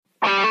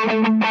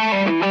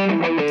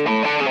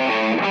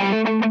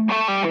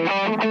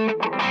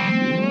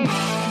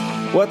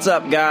What's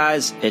up,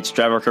 guys? It's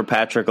Trevor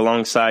Kirkpatrick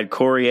alongside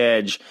Corey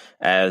Edge,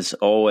 as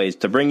always,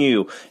 to bring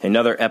you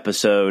another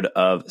episode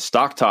of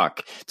Stock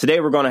Talk.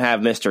 Today, we're going to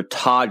have Mr.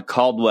 Todd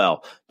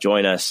Caldwell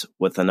join us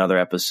with another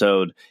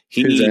episode.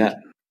 Who's that?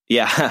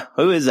 Yeah,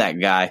 who is that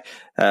guy?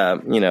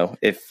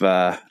 If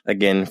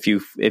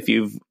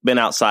you've been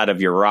outside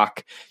of your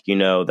rock, you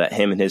know that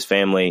him and his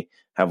family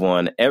have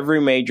won every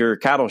major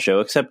cattle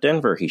show except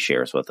Denver. He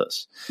shares with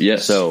us.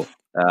 Yes. So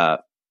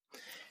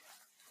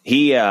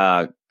he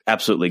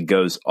absolutely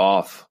goes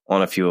off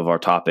on a few of our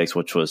topics,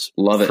 which was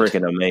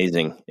freaking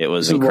amazing. It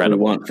was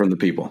incredible. What we want from the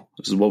people.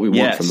 This is what we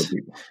want from the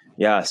people.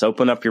 Yes,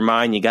 open up your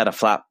mind. You got a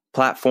flat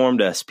platform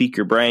to speak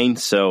your brain.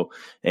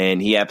 And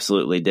he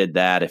absolutely did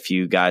that. If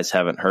you guys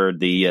haven't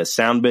heard the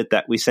sound bit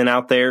that we sent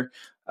out there,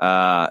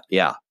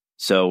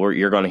 so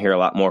you're going to hear a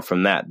lot more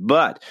from that.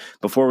 But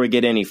before we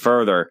get any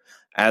further,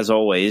 as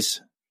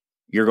always,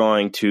 you're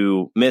going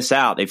to miss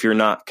out if you're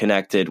not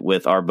connected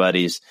with our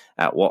buddies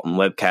at Walton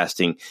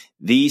Webcasting,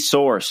 the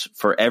source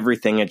for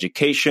everything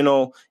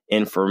educational,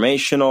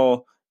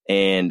 informational,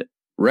 and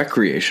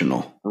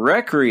recreational.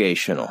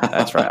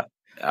 That's right.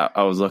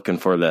 I was looking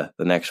for the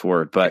next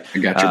word, but I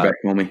got your back,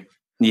 homie.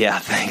 Yeah,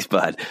 thanks,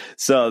 bud.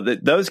 So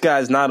those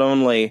guys not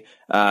only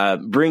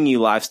bring you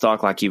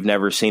livestock like you've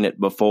never seen it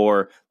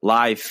before,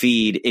 live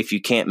feed if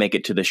you can't make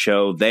it to the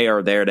show, they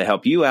are there to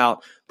help you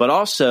out. But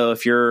also,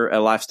 if you're a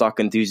livestock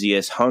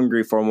enthusiast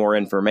hungry for more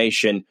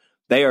information,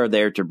 they are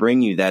there to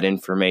bring you that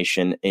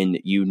information in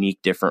unique,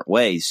 different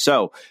ways.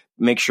 So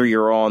make sure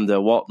you're on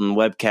the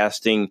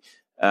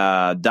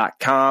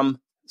WaltonWebcasting.com,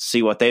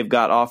 see what they've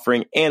got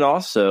offering, and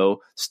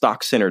also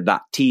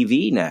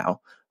StockCenter.tv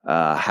now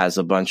has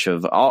a bunch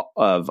of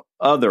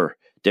other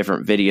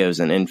different videos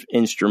and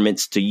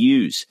instruments to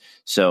use.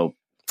 So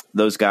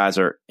those guys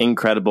are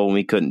incredible, and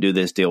we couldn't do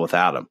this deal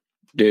without them.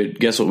 Dude,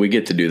 guess what we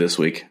get to do this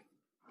week?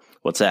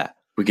 What's that?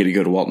 We get to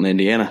go to Walton,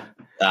 Indiana.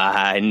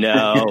 I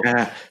know.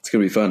 It's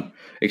going to be fun.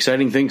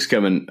 Exciting things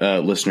coming,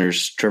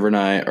 listeners. Trevor and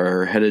I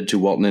are headed to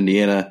Walton,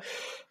 Indiana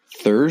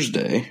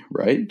Thursday,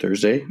 right?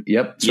 Thursday?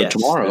 Yep. So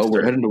tomorrow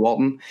we're heading to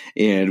Walton,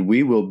 and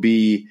we will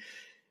be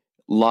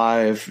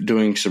live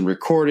doing some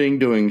recording,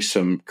 doing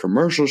some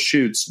commercial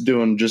shoots,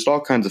 doing just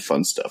all kinds of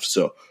fun stuff.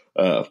 So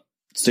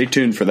stay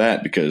tuned for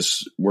that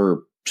because we're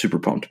super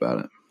pumped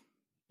about it.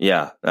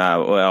 Yeah.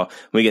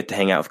 We get to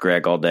hang out with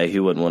Greg all day.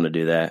 Who wouldn't want to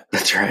do that?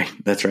 That's right.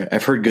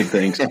 I've heard good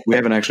things. We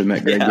haven't actually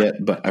met Greg yet,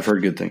 but I've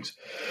heard good things.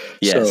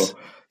 Yes.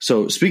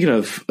 So speaking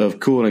of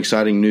cool and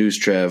exciting news,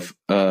 Trev,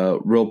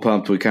 real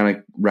pumped. We kind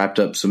of wrapped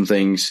up some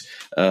things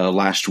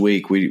last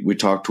week. We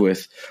talked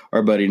with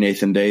our buddy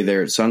Nathan Day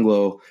there at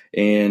Sunglow,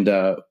 and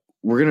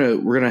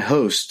we're gonna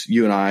host,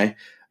 you and I,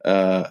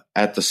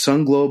 at the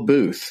Sunglow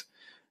booth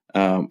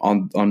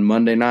on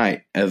Monday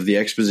night of the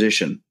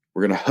exposition.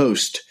 We're gonna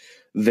host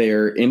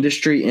their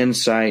industry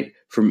insight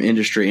from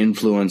industry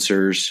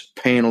influencers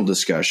panel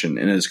discussion,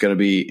 and it's going to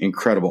be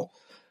incredible,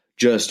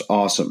 just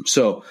awesome.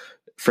 So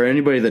for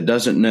anybody that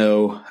doesn't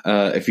know,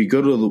 if you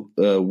go to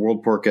the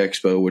World Pork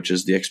Expo, which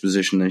is the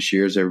exposition this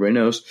year, as everybody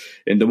knows,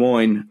 in Des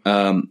Moines,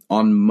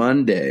 on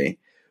Monday,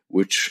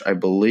 which I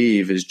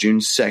believe is June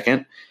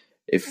 2nd,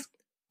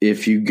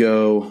 if you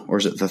go, or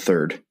is it the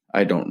 3rd?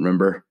 I don't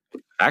remember.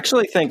 I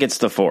actually think it's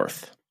the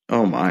 4th.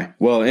 Oh my.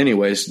 Well,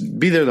 anyways,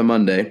 be there the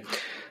Monday.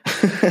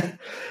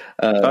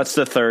 That's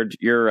the 3rd.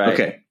 You're right.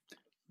 Okay.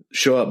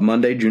 Show up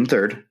Monday, June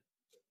 3rd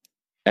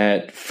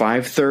at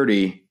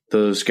 5:30.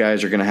 Those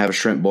guys are going to have a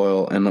shrimp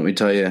boil. And let me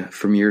tell you,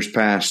 from years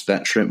past,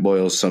 that shrimp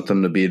boil is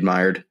something to be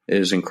admired. It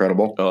is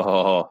incredible.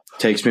 Oh,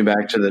 takes me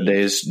back to the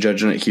days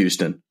judging at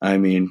Houston. I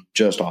mean,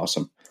 just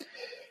awesome.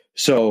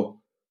 So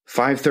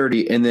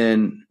 5:30, and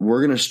then we're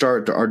going to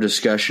start our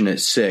discussion at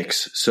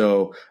 6.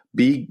 So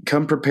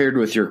come prepared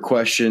with your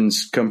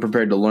questions. Come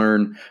prepared to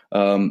learn.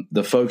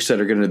 The folks that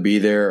are going to be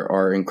there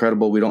are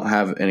incredible. We don't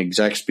have an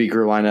exact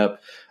speaker lineup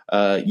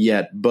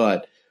yet,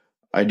 but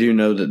I do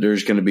know that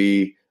there's going to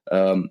be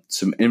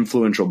some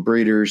influential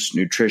breeders,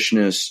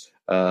 nutritionists,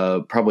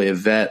 probably a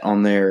vet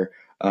on there.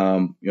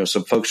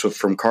 Some folks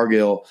from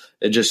Cargill.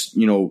 It just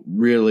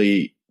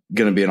really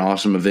going to be an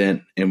awesome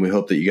event, and we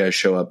hope that you guys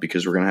show up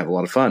because we're going to have a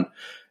lot of fun.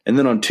 And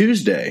then on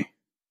Tuesday,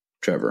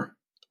 Trevor,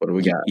 what do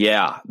we got?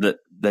 Yeah,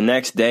 the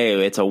next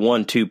day, it's a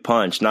 1-2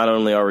 punch. Not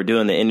only are we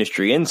doing the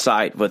industry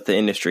insight with the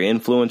industry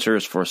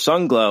influencers for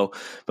Sunglow,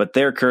 but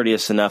they're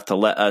courteous enough to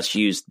let us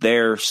use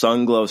their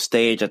Sunglow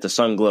stage at the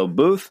Sunglow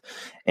booth.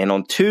 And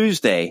on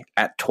Tuesday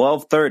at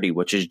 12:30,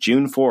 which is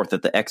June 4th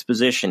at the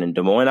exposition in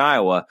Des Moines,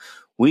 Iowa,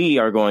 we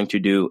are going to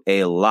do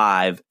a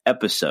live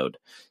episode.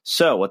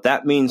 So what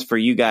that means for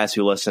you guys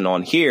who listen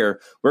on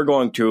here, we're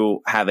going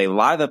to have a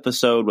live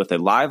episode with a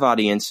live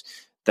audience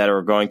that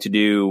are going to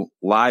do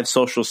live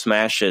social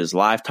smashes,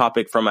 live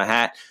topic from a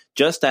hat,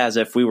 just as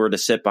if we were to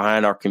sit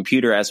behind our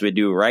computer as we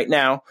do right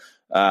now.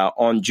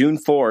 On June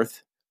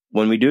 4th,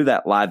 when we do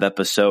that live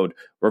episode,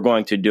 we're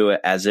going to do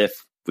it as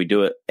if We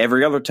do it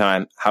every other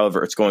time.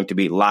 However, it's going to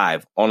be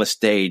live on a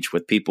stage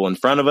with people in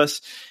front of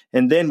us.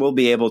 And then we'll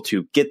be able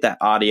to get that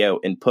audio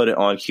and put it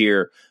on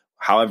here,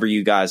 however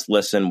you guys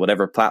listen,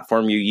 whatever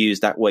platform you use.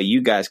 That way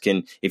you guys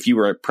can, if you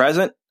were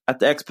present at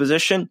the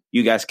exposition,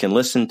 you guys can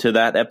listen to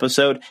that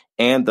episode.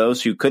 And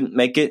those who couldn't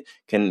make it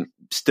can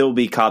still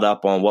be caught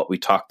up on what we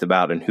talked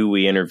about and who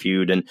we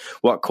interviewed and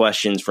what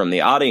questions from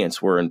the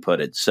audience were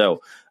inputted.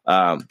 So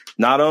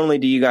not only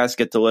do you guys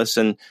get to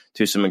listen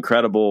to some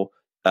incredible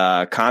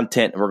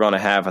content we're going to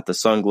have at the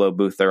Sunglow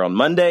booth there on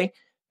Monday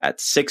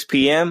at 6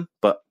 p.m.,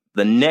 but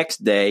the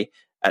next day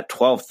at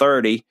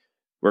 12:30,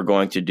 we're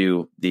going to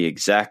do the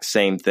exact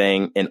same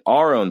thing in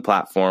our own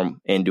platform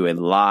and do a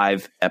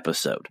live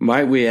episode.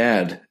 Might we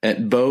add,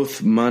 at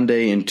both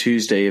Monday and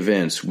Tuesday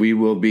events, we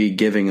will be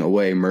giving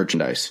away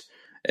merchandise.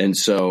 And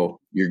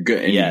so you're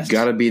good. And Yes. You've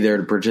got to be there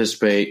to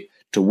participate,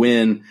 to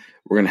win.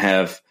 We're going to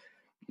have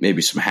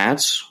maybe some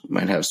hats,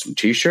 might have some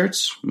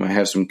T-shirts, might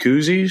have some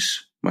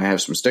koozies, might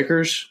have some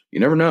stickers. You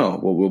never know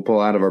what we'll pull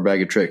out of our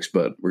bag of tricks,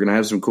 but we're going to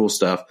have some cool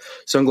stuff.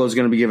 Sunglow is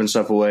going to be giving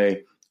stuff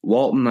away.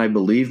 Walton, I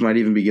believe, might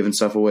even be giving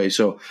stuff away.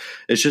 So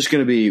it's just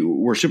going to be,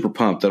 we're super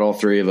pumped that all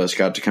three of us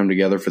got to come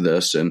together for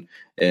this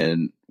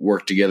and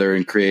work together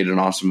and create an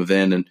awesome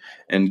event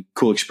and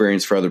cool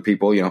experience for other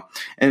people, you know.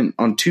 And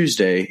on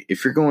Tuesday,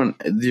 if you're going,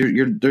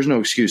 there's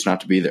no excuse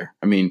not to be there.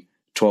 I mean,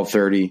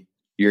 12:30,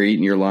 you're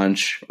eating your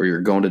lunch or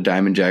you're going to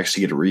Diamond Jacks to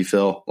get a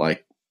refill.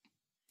 Like,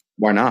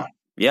 why not?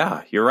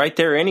 Yeah, you're right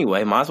there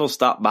anyway. Might as well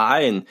stop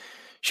by and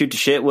shoot the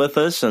shit with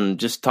us and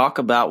just talk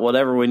about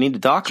whatever we need to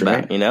talk That's about,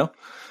 right. you know?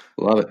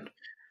 Love it.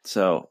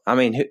 So, I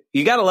mean,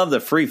 you got to love the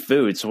free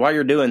food. So while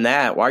you're doing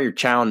that, while you're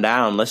chowing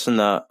down, listen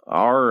to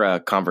our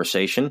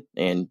conversation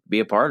and be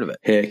a part of it.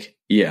 Heck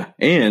yeah.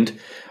 And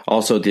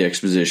also at the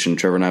exposition,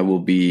 Trevor and I will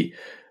be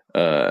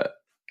on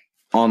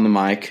the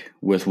mic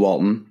with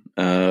Walton,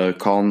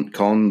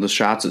 calling the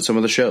shots at some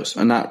of the shows.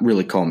 I'm not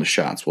really calling the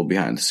shots. We'll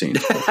behind the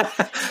scenes.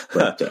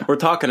 But we're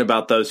talking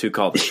about those who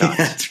call the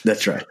shots.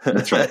 That's right.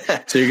 That's right.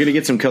 So you're going to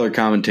get some color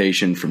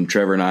commentation from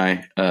Trevor and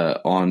I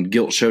on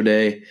Guilt Show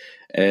Day,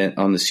 and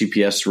on the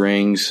CPS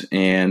rings,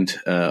 and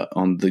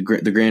on the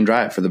Grand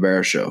Drive for the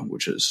Barra Show,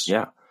 which is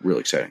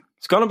really exciting.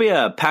 It's going to be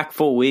a packed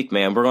full week,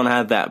 man. We're going to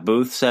have that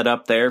booth set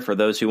up there for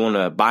those who want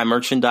to buy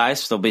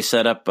merchandise. They'll be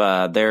set up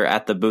there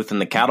at the booth in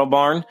the Cattle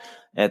Barn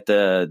at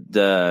the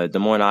Des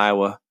Moines,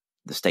 Iowa,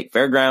 the State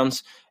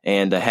Fairgrounds.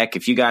 And heck,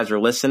 if you guys are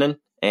listening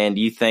and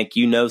you think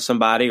you know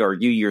somebody or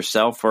you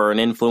yourself are an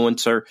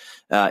influencer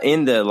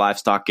in the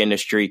livestock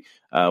industry,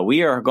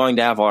 we are going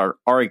to have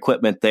our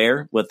equipment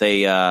there with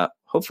a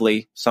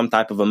hopefully some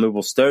type of a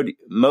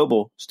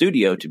mobile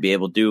studio to be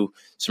able to do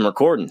some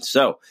recording.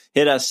 So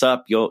hit us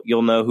up.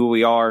 You'll know who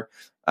we are,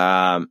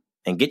 and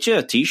get you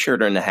a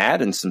T-shirt and a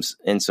hat and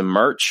some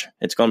merch.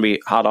 It's going to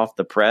be hot off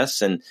the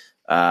press, and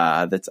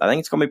I think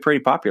it's going to be pretty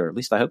popular. At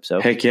least I hope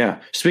so. Heck yeah.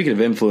 Speaking of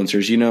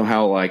influencers, you know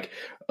how like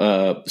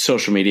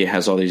social media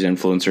has all these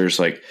influencers,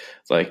 like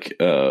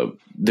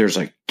there's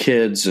like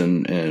kids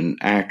and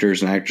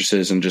actors and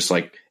actresses and just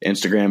like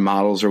Instagram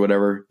models or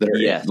whatever.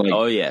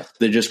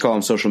 They just call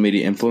them social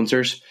media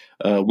influencers.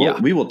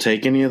 We will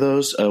take any of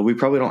those. We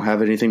probably don't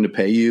have anything to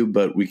pay you,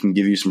 but we can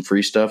give you some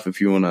free stuff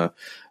if you want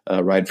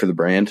to ride for the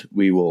brand.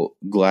 We will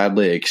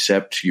gladly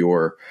accept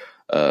your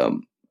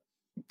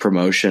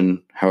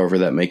promotion, however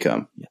that may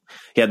come.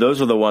 Yeah,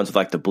 those are the ones with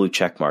like the blue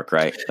check mark,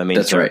 right? I mean,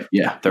 that's right.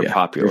 Yeah, they're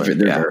popular. They're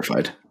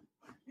verified.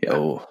 Yeah.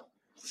 Oh,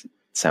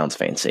 sounds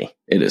fancy.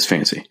 It is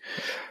fancy.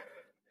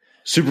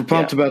 Super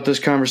pumped about this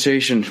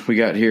conversation we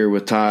got here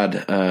with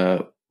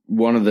Todd.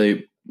 One of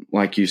the,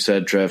 like you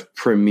said, Trev,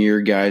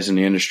 premier guys in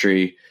the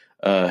industry.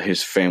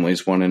 His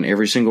family's won in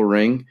every single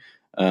ring,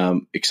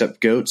 except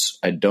goats.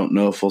 I don't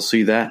know if we'll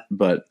see that,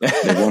 but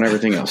they won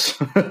everything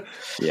else.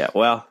 Yeah,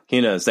 well,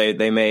 who knows?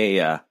 They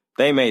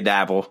may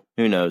dabble.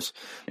 Who knows?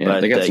 Yeah,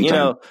 but they got some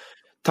time.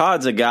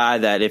 Todd's a guy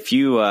that if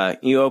you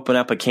open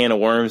up a can of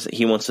worms that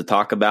he wants to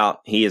talk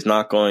about, he is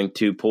not going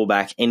to pull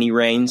back any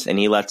reins, and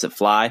he lets it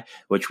fly,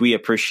 which we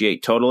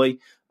appreciate totally.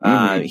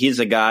 He's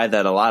a guy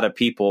that a lot of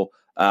people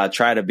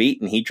try to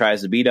beat, and he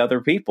tries to beat other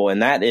people.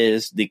 And that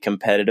is the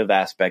competitive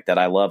aspect that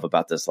I love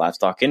about this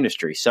livestock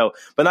industry. So,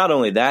 but not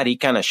only that, he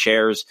kind of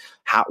shares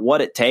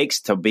what it takes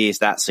to be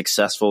that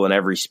successful in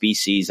every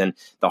species and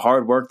the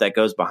hard work that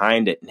goes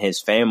behind it and his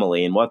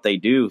family and what they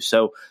do.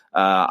 So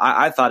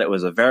I thought it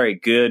was a very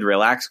good,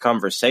 relaxed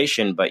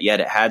conversation, but yet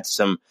it had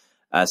some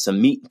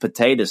meat and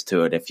potatoes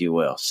to it, if you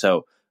will.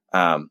 So,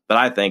 but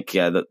I think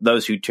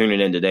those who tune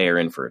in today are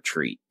in for a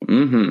treat.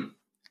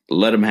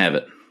 Let them have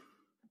it.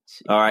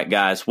 All right,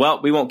 guys.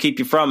 Well, we won't keep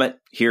you from it.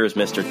 Here is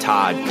Mr.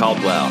 Todd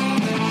Caldwell.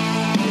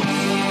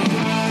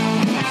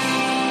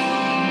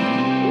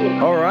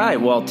 All right.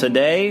 Well,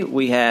 today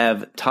we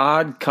have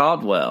Todd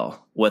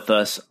Caldwell with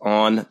us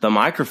on the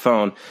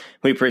microphone.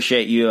 We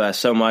appreciate you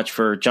so much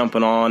for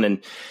jumping on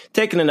and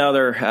taking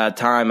another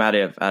time out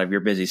of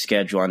your busy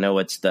schedule. I know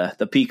it's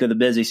the peak of the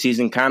busy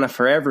season kind of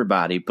for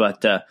everybody.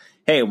 But,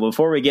 hey,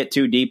 before we get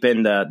too deep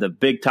into the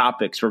big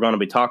topics we're going to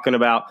be talking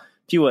about,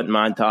 if you wouldn't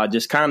mind, Todd,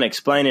 just kind of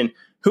explaining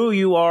who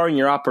you are and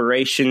your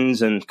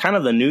operations and kind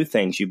of the new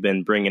things you've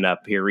been bringing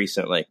up here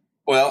recently.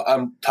 Well,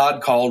 I'm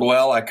Todd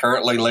Caldwell. I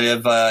currently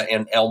live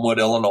in Elmwood,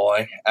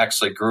 Illinois.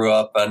 Actually grew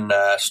up in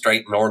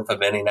straight north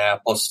of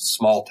Indianapolis,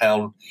 small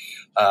town,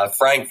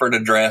 Frankfort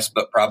address,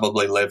 but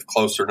probably lived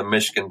closer to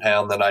Michigan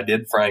Town than I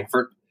did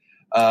Frankfort.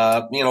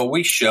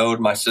 We showed,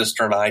 my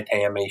sister and I,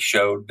 Tammy,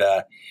 showed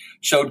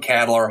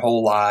cattle our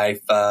whole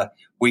life.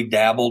 We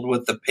dabbled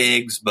with the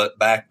pigs, but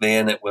back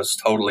then it was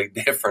totally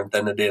different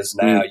than it is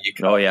now.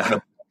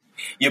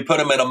 You put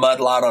them in a mud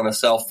lot on a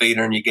self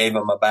feeder and you gave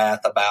them a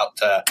bath about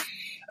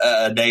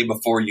a day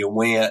before you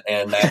went,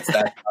 and that's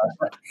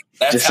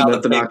just how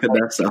enough to knock the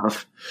dust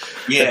off.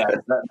 Yeah,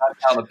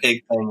 that's how the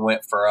pig thing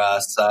went for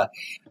us.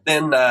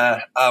 Then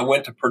I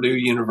went to Purdue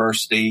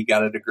University,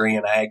 got a degree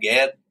in ag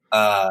ed,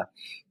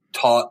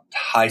 taught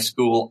high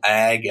school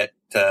ag at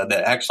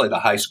the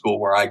high school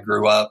where I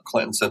grew up,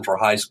 Clinton Central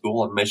High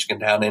School in Michigan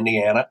Town,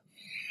 Indiana.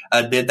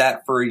 I did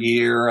that for a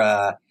year.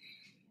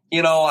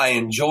 I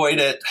enjoyed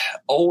it.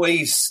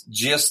 Always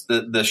just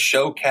the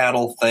show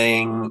cattle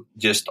thing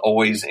just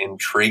always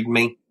intrigued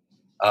me.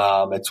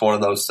 It's one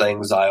of those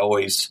things I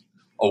always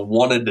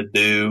wanted to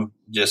do,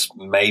 just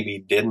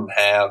maybe didn't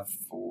have,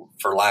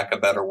 for lack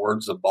of better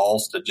words, the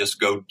balls to just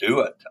go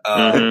do it.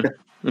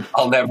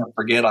 I'll never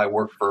forget, I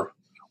worked for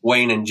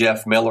Wayne and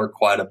Jeff Miller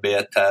quite a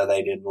bit.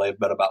 They didn't live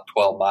but about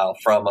 12 miles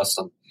from us.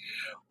 And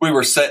we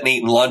were sitting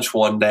eating lunch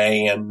one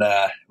day, and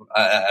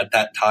at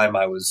that time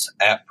I was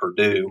at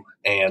Purdue,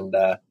 and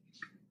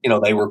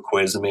they were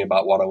quizzing me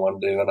about what I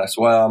wanted to do, and I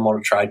said, "Well, I'm going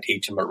to try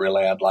teaching, but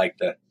really I'd like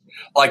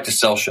to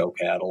sell show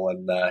cattle."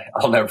 And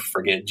I'll never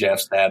forget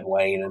Jeff's dad,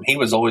 Wayne, and he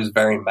was always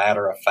very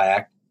matter of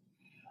fact.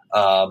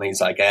 He's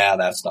like,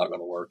 that's not going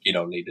to work. You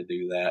don't need to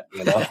do that.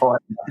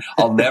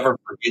 I'll never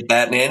forget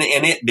that.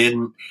 And it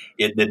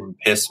didn't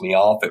piss me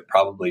off. It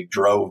probably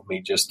drove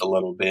me just a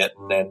little bit.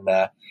 And then,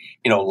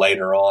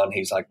 later on,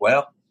 he's like,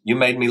 "Well, you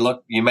made me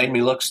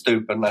look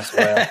stupid." And I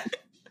said,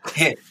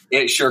 "Well,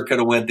 it sure could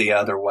have went the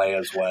other way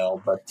as well."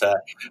 But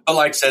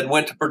like I said,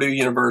 went to Purdue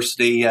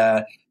University,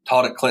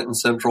 taught at Clinton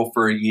Central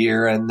for a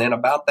year. And then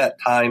about that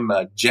time,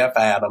 Jeff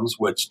Adams,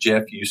 which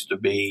Jeff used to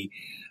be,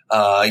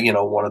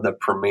 one of the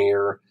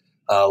premier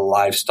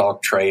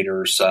livestock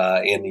traders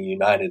in the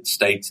United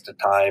States at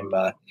the time,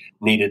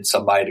 needed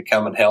somebody to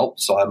come and help.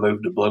 So I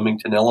moved to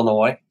Bloomington,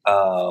 Illinois,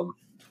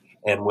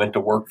 and went to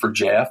work for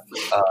Jeff.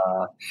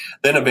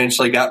 Then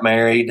eventually got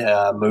married,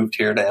 moved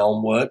here to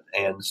Elmwood,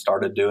 and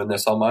started doing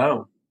this on my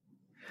own.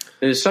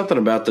 There's something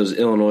about those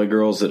Illinois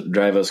girls that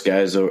drive us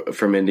guys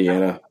from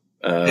Indiana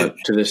to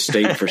this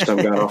state for some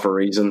god-awful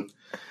reason.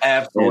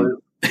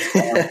 Absolutely.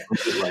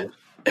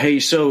 Hey,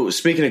 so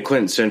speaking of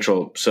Clinton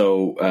Central,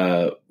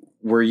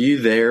 were you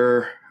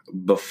there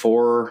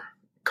before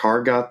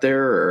Carr got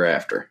there or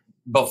after?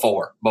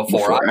 Before. That's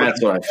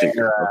what I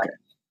figured. Okay.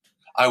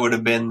 I would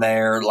have been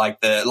there like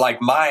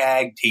my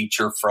ag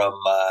teacher from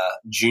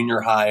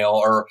junior high on,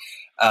 or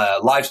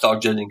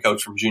livestock judging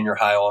coach from junior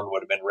high on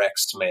would have been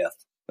Rex Smith.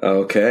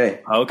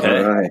 Okay. All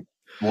right.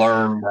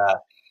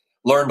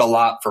 Learned a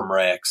lot from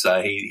Rex.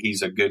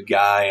 He's a good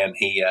guy, and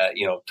he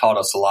taught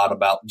us a lot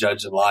about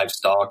judging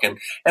livestock, and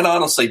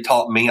honestly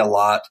taught me a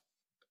lot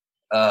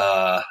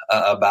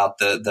about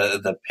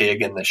the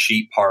pig and the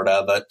sheep part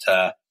of it.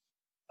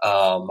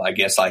 I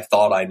guess I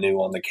thought I knew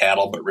on the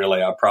cattle, but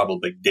really I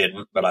probably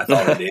didn't, but I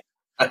thought I did.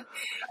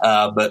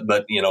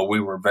 But we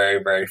were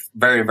very, very,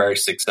 very, very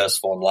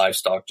successful in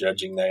livestock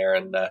judging there,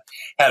 and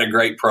had a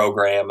great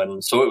program.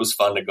 And so it was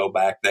fun to go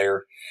back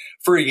there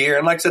for a year.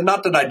 And like I said,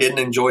 not that I didn't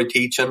enjoy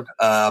teaching,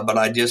 but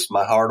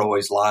my heart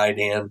always lied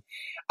in,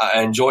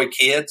 I enjoy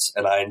kids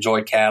and I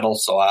enjoy cattle.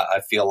 So I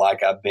feel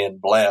like I've been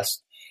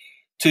blessed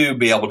to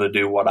be able to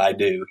do what I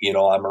do.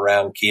 I'm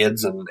around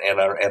kids and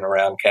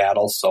around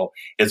cattle. So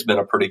it's been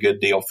a pretty good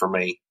deal for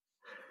me.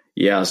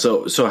 Yeah.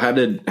 So how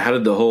did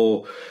the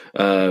whole,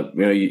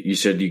 you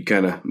said you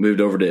kind of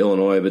moved over to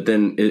Illinois, but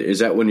then is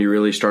that when you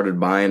really started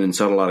buying and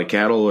selling a lot of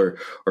cattle, or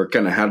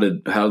kind of how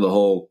did the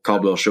whole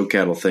Caldwell show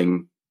cattle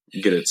thing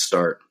get its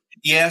start?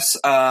 Yes.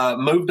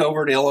 Moved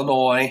over to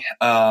Illinois.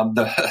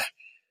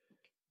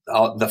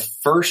 The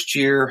first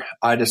year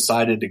I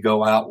decided to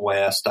go out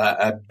west,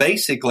 I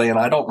basically, and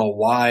I don't know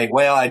why,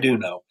 well, I do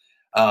know.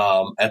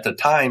 At the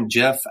time,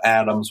 Jeff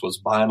Adams was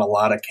buying a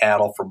lot of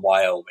cattle from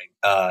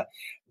Wyoming.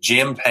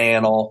 Jim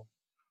Panel,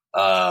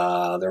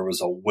 there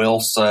was a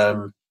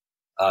Wilson.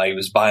 He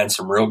was buying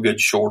some real good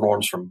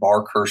shorthorns from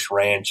Barkhurst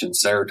Ranch in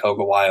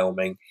Saratoga,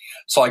 Wyoming.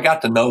 So I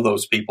got to know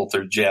those people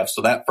through Jeff.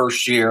 So that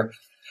first year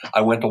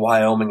I went to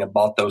Wyoming and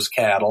bought those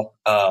cattle.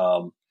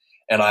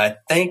 And I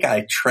think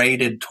I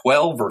traded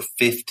 12 or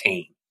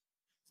 15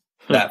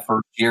 that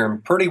first year,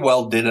 and pretty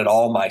well did it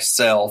all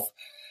myself.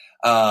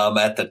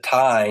 At the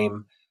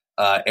time,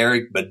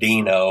 Eric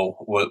Badino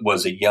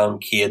was a young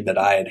kid that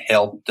I had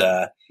helped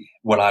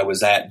when I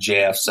was at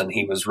Jeff's, and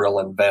he was real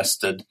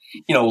invested,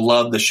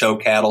 loved the show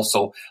cattle.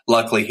 So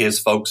luckily his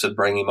folks would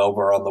bring him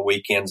over on the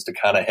weekends to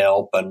kind of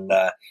help. And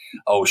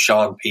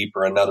Sean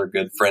Pieper, another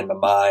good friend of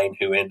mine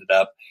who ended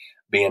up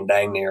being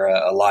dang near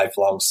a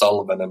lifelong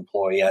Sullivan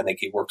employee. I think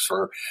he works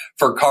for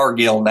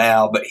Cargill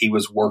now, but he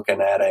was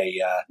working at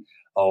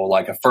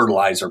like a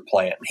fertilizer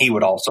plant. He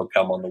would also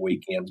come on the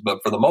weekends, but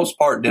for the most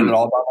part, did it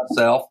all by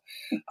myself.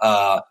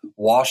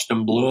 Washed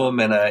and blew them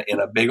in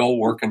a big old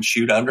working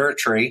chute under a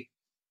tree,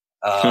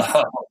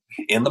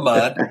 in the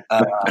mud.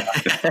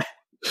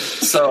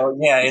 So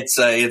yeah,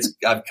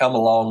 I've come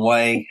a long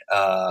way.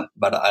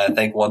 But I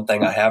think one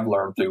thing I have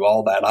learned through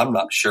all that, I'm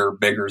not sure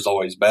bigger is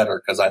always better,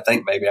 because I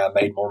think maybe I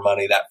made more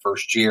money that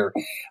first year,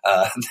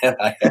 than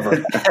I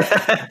ever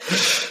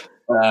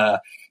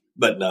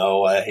but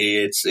no,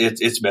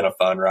 it's been a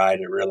fun ride.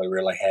 It really,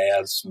 really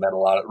has. Met a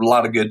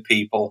lot of good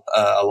people,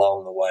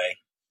 along the way.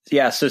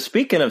 Yeah. So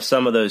speaking of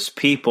some of those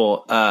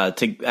people,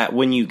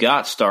 when you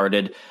got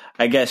started,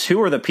 I guess, who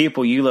were the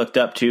people you looked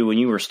up to when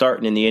you were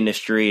starting in the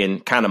industry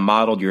and kind of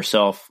modeled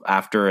yourself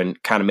after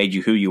and kind of made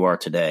you who you are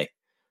today?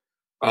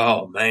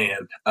 Oh,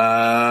 man.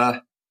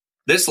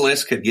 This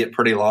list could get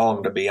pretty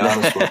long, to be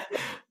honest with you.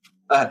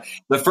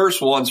 The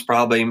first one's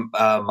probably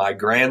my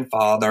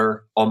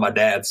grandfather on my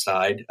dad's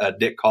side,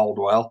 Dick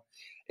Caldwell.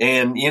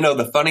 And,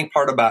 the funny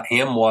part about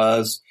him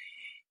was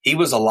he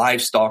was a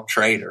livestock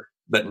trader,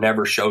 but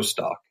never show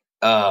stock.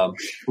 He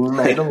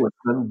made a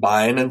living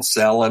buying and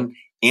selling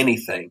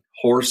anything.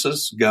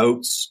 Horses,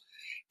 goats,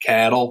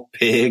 cattle,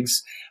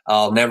 pigs.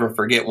 I'll never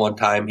forget one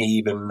time he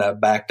even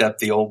backed up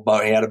he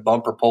had a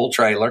bumper pull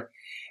trailer,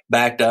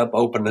 backed up,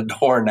 opened the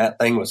door, and that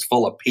thing was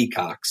full of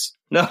peacocks.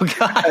 No,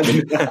 God.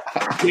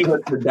 He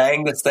was the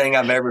dangest thing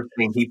I've ever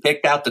seen. He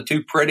picked out the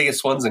two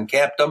prettiest ones and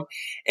kept them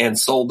and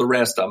sold the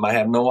rest of them. I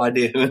have no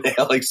idea who in the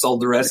hell he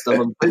sold the rest of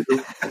them to,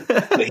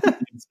 but he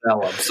didn't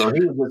sell them. So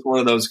he was just one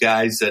of those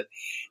guys that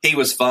he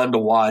was fun to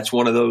watch.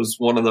 One of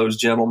those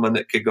gentlemen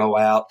that could go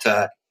out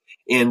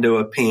into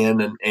a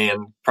pen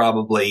and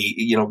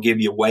probably, give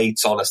you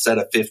weights on a set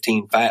of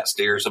 15 fat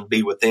steers and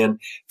be within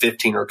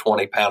 15 or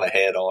 20 pound a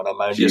head on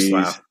them. I'm just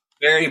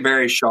very,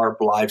 very sharp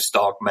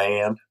livestock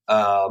man.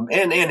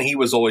 And he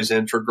was always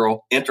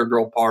integral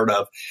part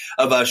of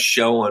us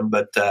showing,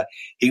 but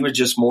he was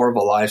just more of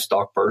a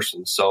livestock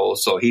person. So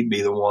he'd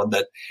be the one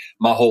that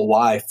my whole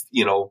life,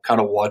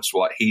 kind of watched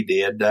what he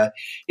did,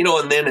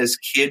 and then as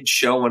kids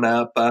showing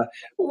up,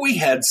 we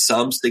had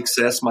some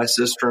success. My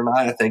sister and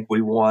I think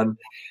we won,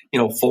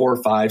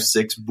 4, 5,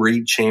 6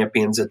 breed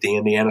champions at the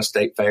Indiana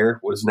State Fair.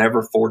 Was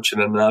never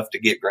fortunate enough to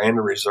get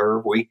Grand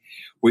Reserve.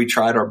 We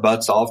tried our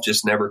butts off,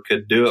 just never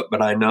could do it.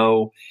 But I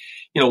know,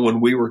 when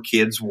we were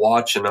kids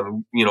watching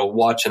them,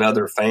 watching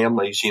other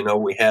families,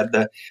 we had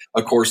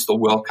of course, the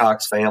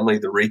Wilcox family,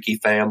 the Reiki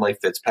family,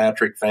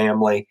 Fitzpatrick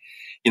family.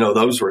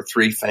 Those were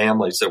 3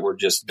 families that were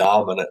just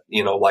dominant,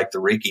 like the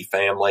Reiki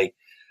family.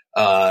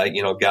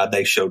 God,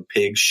 they showed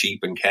pigs, sheep,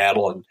 and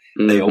cattle,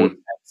 and they always had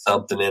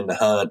something in the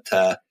hunt.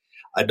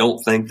 I don't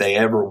think they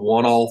ever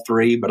won all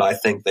 3, but I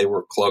think they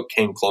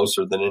came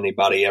closer than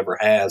anybody ever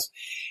has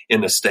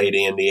in the state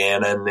of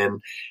Indiana. And then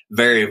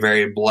very,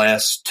 very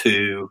blessed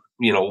to,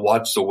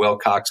 watch the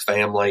Wilcox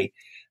family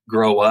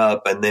grow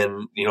up. And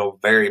then,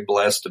 very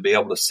blessed to be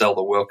able to sell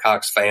the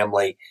Wilcox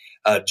family,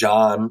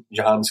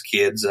 John's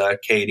kids,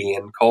 Katie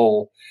and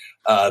Cole,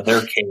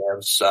 their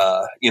calves,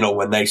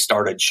 when they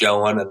started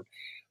showing. And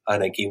I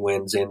think he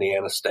wins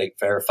Indiana State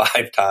Fair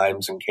 5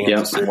 times in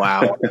Kansas City.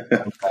 Wow.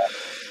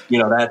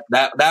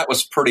 That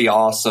was pretty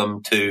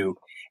awesome too.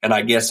 And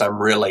I guess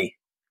I'm really,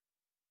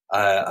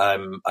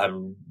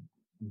 I'm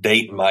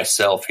dating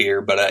myself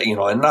here, but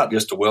and not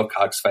just the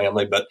Wilcox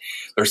family, but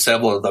there's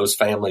several of those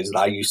families that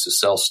I used to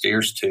sell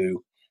steers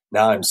to.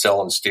 Now I'm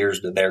selling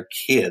steers to their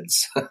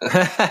kids.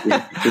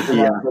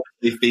 That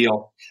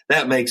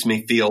makes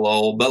me feel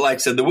old. But like I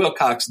said, the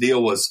Wilcox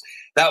deal was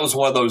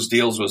one of those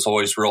deals was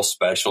always real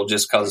special,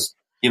 just because,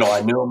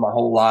 I knew them my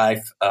whole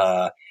life.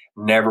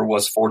 Never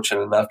was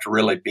fortunate enough to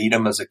really beat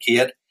them as a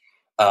kid.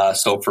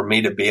 So for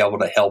me to be able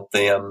to help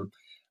them,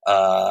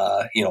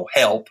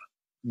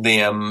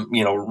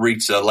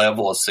 reach the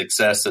level of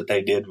success that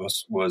they did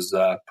was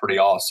pretty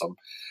awesome.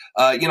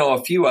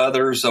 A few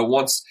others,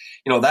 once,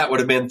 that would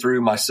have been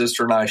through my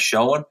sister and I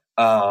showing.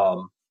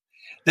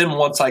 Then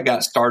once I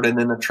got started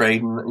in the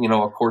trading,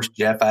 of course,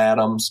 Jeff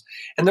Adams,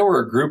 and there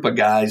were a group of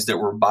guys that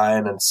were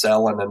buying and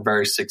selling and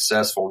very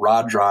successful.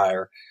 Rod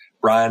Dreyer,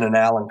 Brian and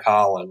Alan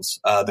Collins,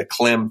 the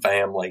Clem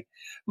family,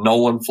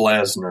 Nolan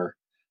Flesner,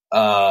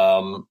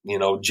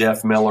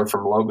 Jeff Miller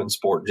from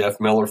Logansport, Jeff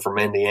Miller from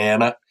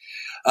Indiana.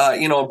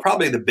 And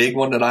probably the big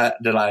one that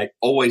I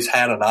always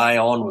had an eye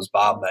on was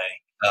Bob May,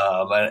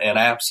 an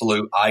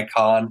absolute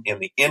icon in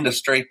the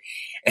industry.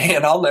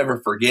 And I'll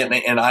never forget,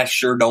 and I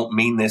sure don't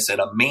mean this in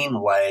a mean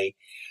way,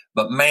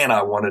 but man,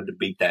 I wanted to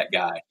beat that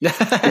guy. He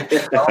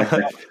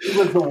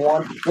was the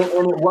one,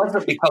 and it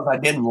wasn't because I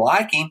didn't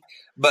like him,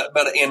 but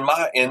in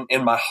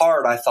my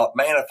heart, I thought,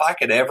 man, if I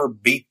could ever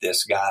beat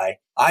this guy,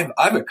 I've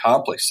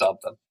accomplished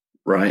something.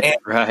 Right. And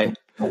right.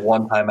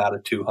 One time out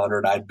of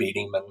 200, I'd beat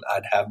him and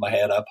I'd have my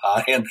head up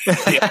high. And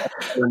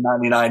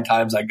 99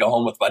 times I'd go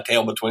home with my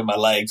tail between my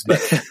legs.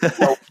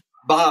 But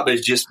Bob has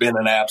just been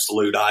an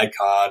absolute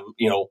icon,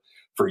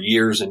 for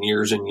years and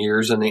years and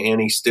years. And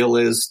he still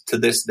is to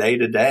this day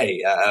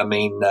today. I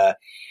mean,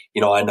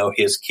 I know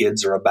his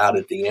kids are about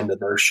at the end of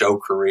their show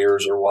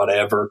careers or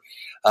whatever.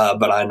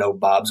 But I know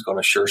Bob's going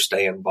to sure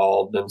stay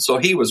involved. And so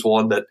he was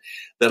one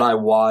that I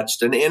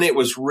watched. And it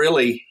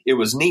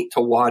was neat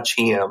to watch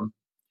him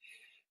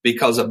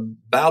because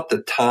about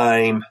the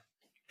time,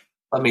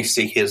 let me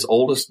see, his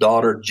oldest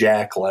daughter,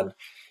 Jacqueline,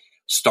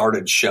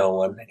 started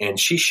showing, and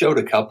she showed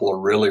a couple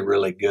of really,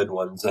 really good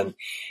ones. And,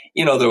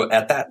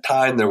 at that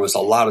time, there was a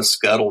lot of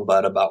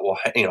scuttlebutt about, well,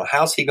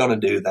 how's he going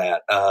to do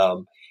that?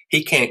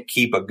 He can't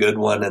keep a good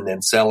one and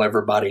then sell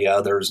everybody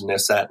others and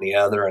this, that, and the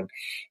other. And,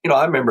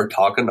 I remember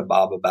talking to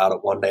Bob about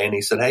it one day, and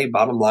he said, hey,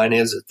 bottom line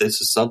is if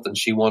this is something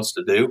she wants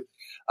to do,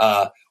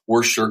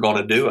 we're sure going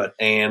to do it.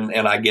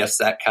 And I guess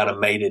that kind of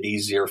made it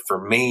easier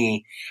for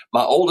me.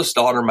 My oldest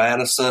daughter,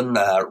 Madison,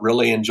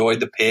 really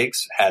enjoyed the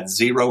pigs, had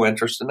zero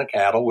interest in the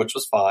cattle, which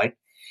was fine.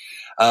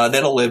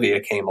 Then Olivia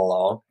came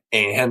along,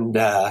 and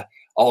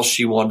all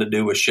she wanted to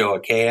do was show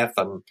a calf.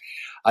 And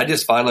I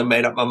just finally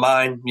made up my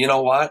mind, you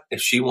know what?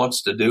 If she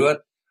wants to do it,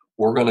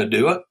 we're going to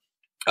do it.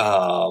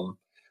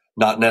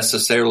 Not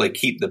necessarily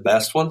keep the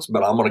best ones,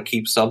 but I'm going to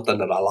keep something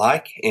that I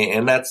like.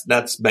 And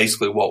that's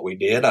basically what we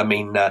did. I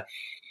mean,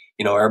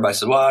 everybody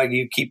says, well,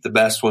 you keep the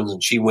best ones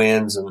and she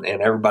wins and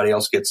everybody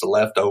else gets the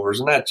leftovers.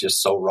 And that's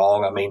just so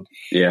wrong. I mean,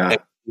 yeah,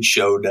 we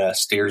showed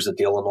steers at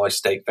the Illinois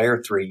State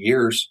Fair 3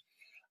 years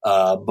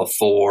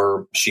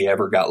before she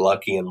ever got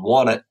lucky and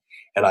won it.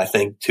 And I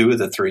think 2 of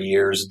the 3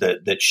 years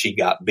that she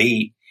got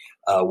beat,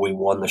 we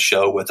won the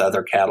show with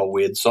other cattle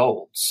we had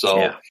sold. So,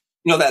 yeah.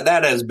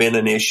 That has been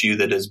an issue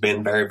that has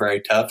been very, very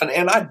tough.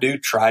 And I do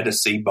try to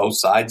see both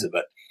sides of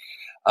it,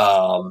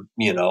 but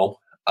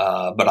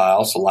I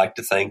also like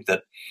to think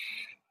that,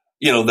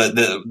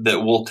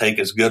 that we'll take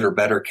as good or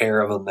better care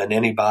of them than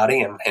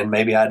anybody. And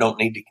maybe I don't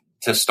need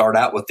to start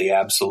out with the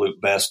absolute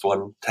best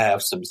one to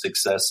have some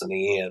success in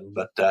the end.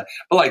 But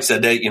like I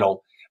said,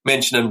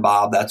 mentioning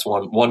Bob, that's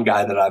one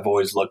guy that I've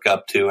always looked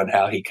up to and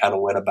how he kind of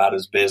went about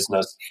his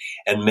business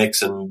and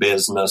mixing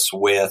business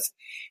with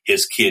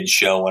his kids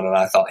showing. And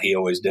I thought he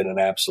always did an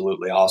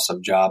absolutely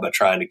awesome job of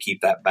trying to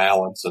keep that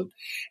balance.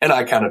 And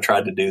I kind of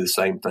tried to do the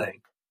same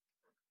thing.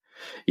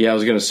 Yeah, I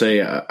was going to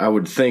say, I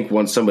would think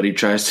once somebody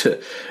tries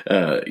to,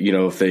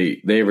 if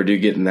they ever do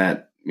get in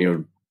that,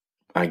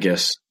 I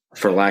guess,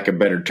 for lack of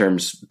better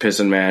terms, piss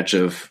and match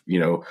of,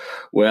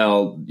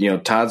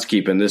 Todd's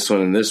keeping this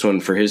one and this one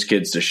for his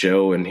kids to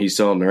show and he's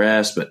selling the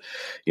rest, but,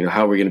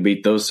 how are we going to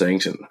beat those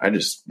things? And I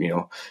just,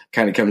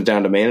 kind of comes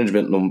down to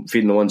management and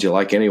feeding the ones you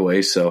like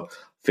anyway. So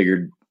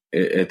figured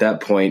at that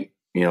point,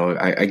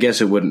 I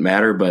guess it wouldn't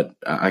matter, but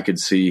I could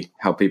see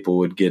how people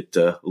would get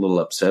a little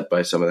upset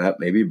by some of that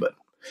maybe, but.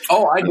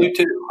 Oh, I do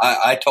too.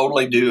 I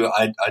totally do.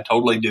 I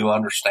totally do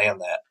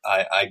understand that.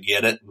 I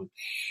get it. And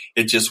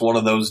it's just one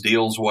of those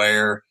deals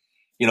where,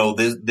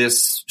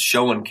 this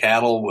showing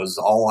cattle was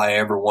all I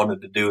ever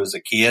wanted to do as a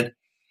kid.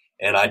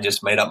 And I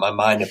just made up my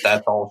mind if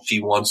that's all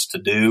she wants to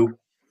do,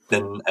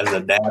 then as a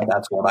dad,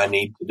 that's what I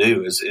need to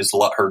do is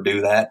let her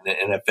do that.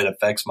 And if it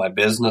affects my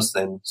business,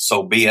 then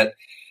so be it.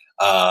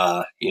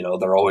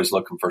 They're always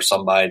looking for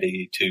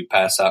somebody to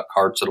pass out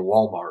carts at a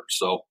Walmart.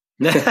 So.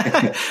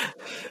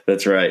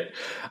 That's right.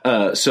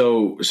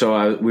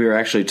 We were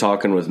actually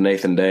talking with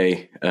Nathan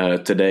Day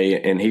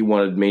today, and he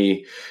wanted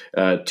me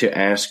to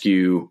ask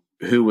you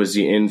who was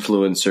the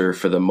influencer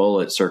for the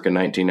mullet circa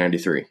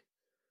 1993.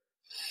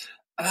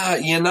 I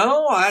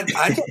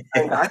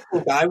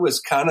think I was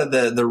kind of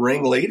the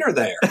ringleader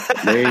there.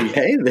 There you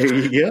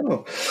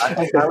go. I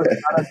think I was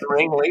kind of the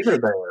ringleader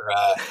there.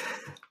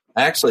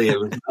 Actually, I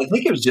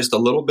think it was just a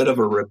little bit of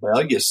a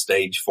rebellious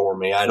stage for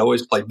me. I'd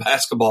always played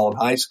basketball in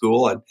high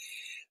school, and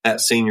that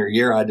senior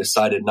year, I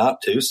decided not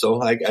to.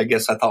 So I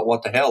guess I thought,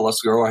 what the hell?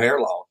 Let's grow our hair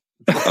long.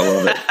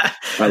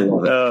 I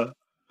love it.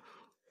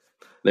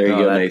 There you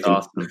go, Nathan.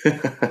 Awesome.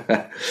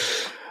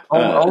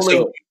 Only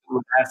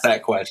would ask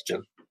that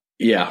question.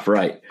 Yeah,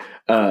 right.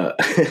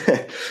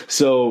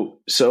 So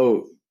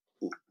I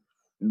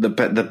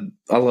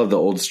love the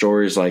old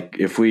stories. Like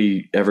if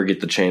we ever get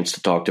the chance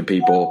to talk to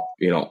people,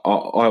 I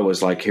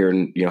always like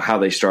hearing, how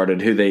they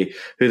started, who their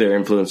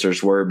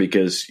influencers were,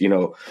 because,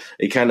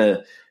 it kind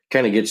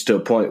of gets to a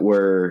point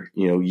where,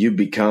 you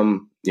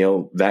become,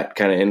 that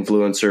kind of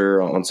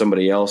influencer on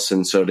somebody else.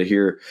 And so to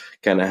hear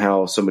kind of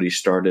how somebody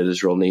started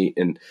is real neat.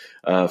 And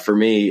for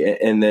me,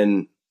 and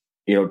then,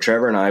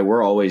 Trevor and I,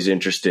 we're always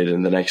interested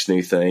in the next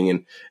new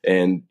thing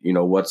and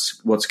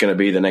what's going to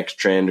be the next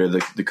trend or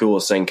the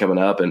coolest thing coming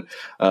up. And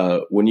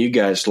when you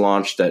guys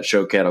launched that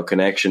Show Cattle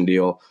Connection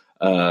deal,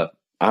 I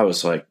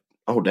was like,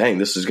 oh, dang,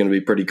 this is going to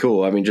be pretty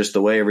cool. I mean, just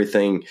the way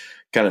everything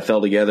kind of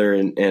fell together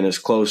and as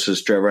close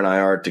as Trevor and I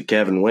are to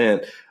Kevin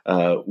Went,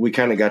 we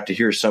kind of got to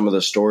hear some of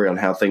the story on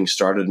how things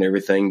started and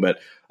everything. But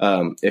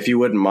if you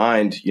wouldn't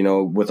mind,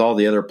 with all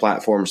the other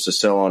platforms to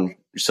sell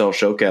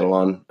show cattle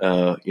on,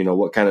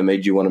 what kind of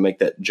made you want to make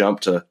that jump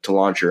to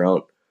launch your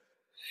own?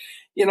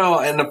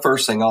 And the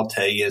first thing I'll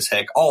tell you is,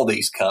 heck, all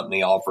these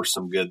companies offer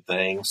some good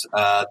things.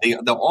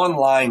 The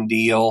online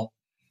deal,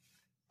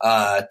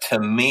 to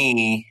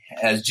me,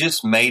 has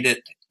just made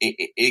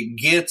it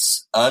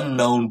gets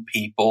unknown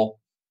people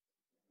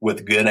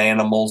with good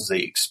animals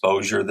the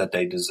exposure that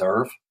they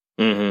deserve.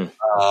 Mm-hmm.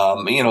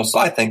 So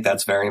I think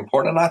that's very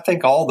important. And I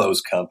think all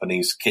those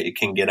companies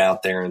can get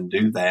out there and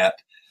do that.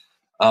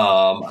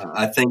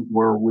 I think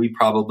where we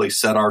probably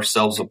set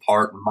ourselves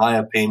apart, in my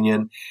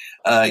opinion,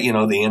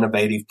 the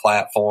innovative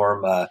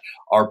platform,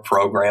 our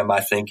program,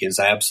 I think is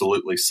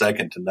absolutely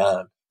second to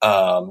none.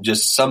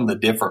 Just some of the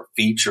different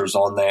features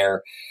on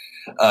there.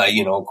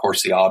 Of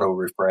course, the auto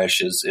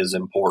refresh is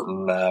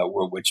important,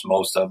 which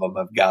most of them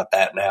have got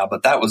that now.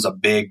 But that was a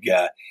big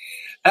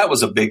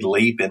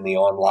leap in the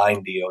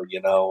online deal.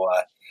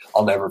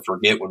 I'll never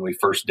forget when we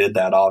first did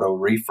that auto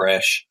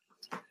refresh.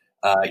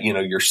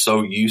 You're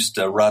so used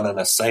to running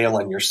a sale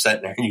and you're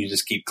sitting there and you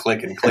just keep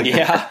clicking.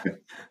 Yeah.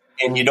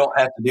 And you don't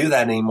have to do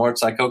that anymore.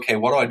 It's like, okay,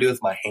 what do I do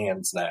with my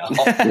hands now?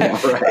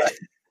 Yeah, right.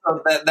 So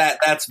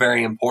that's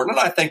very important.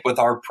 And I think with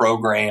our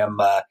program,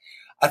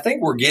 I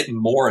think we're getting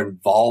more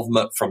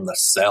involvement from the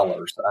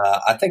sellers.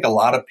 I think a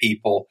lot of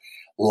people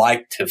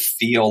like to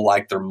feel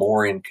like they're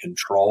more in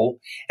control.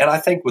 And I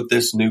think with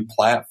this new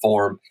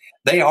platform,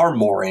 they are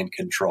more in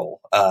control.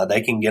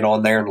 They can get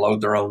on there and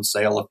load their own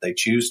sale if they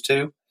choose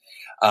to.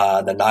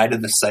 The night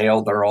of the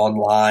sale, they're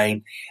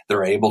online.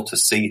 They're able to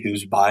see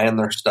who's buying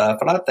their stuff.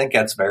 And I think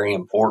that's very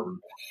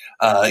important,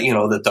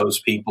 that those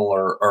people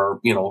are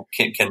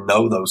can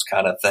know those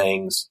kind of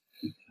things.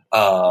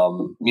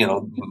 Bottom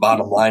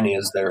line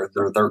is they're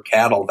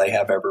cattle. They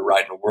have every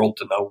right in the world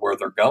to know where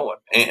they're going.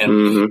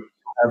 And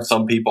have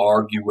some people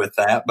argue with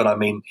that, but I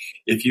mean,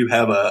 if you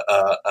have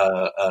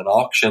an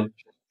auction,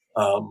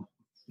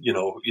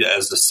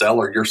 as the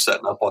seller, you're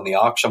setting up on the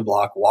auction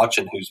block,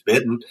 watching who's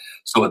bidding.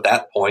 So at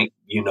that point,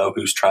 you know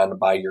who's trying to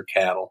buy your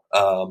cattle.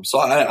 So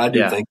I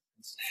do think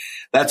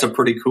that's a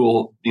pretty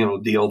cool,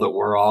 deal that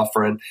we're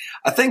offering.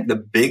 I think the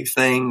big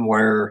thing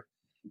where,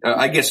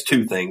 I guess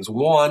two things.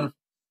 One,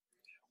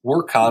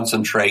 we're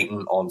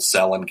concentrating on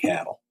selling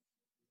cattle.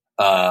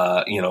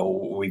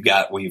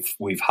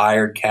 We've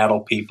hired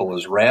cattle people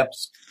as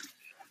reps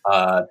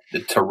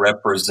to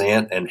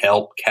represent and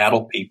help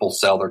cattle people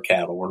sell their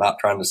cattle. We're not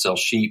trying to sell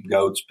sheep,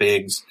 goats,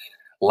 pigs,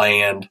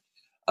 land.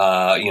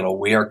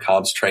 We are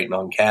concentrating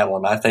on cattle.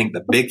 And I think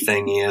the big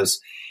thing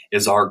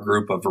is our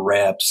group of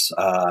reps.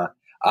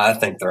 I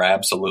think they're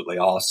absolutely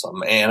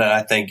awesome. And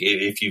I think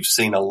if you've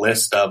seen a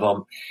list of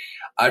them,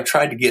 I've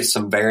tried to get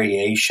some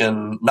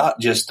variation, not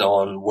just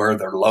on where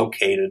they're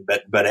located,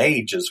 but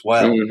age as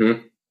well.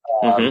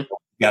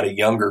 Got a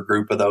younger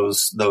group of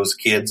those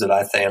kids that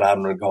I think,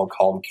 I'm going to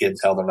call them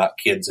kids. Hell, they're not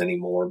kids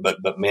anymore, but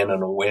men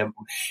and women,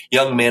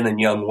 young men and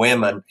young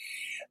women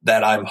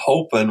that I'm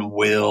hoping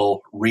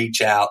will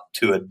reach out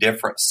to a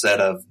different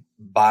set of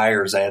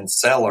buyers and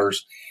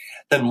sellers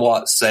than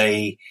what,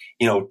 say,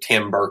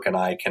 Tim Burke and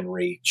I can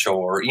reach,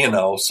 or,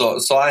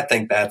 so I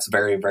think that's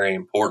very, very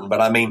important.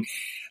 But I mean,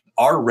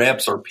 our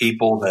reps are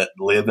people that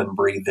live and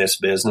breathe this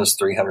business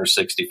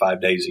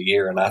 365 days a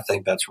year. And I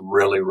think that's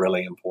really,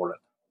 really important.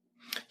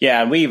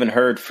 Yeah, and we even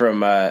heard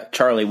from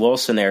Charlie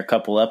Wilson there a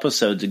couple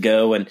episodes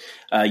ago, and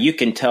you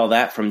can tell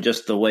that from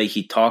just the way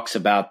he talks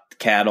about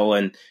cattle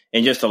and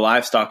just the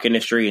livestock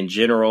industry in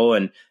general.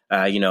 And,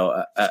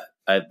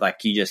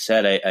 like you just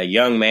said, a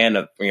young man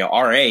of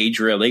our age,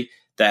 really,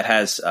 that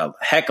has a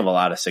heck of a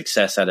lot of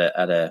success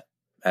at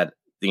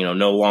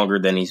no longer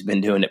than he's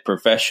been doing it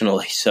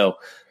professionally. So,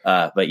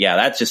 but yeah,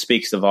 that just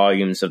speaks the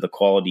volumes of the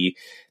quality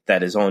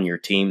that is on your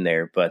team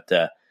there. But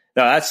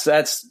no,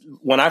 that's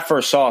when I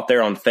first saw it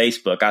there on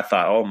Facebook, I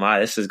thought, oh my,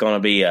 this is going to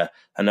be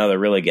another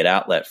really good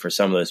outlet for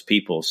some of those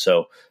people.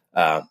 So,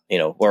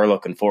 we're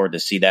looking forward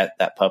to see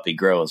that puppy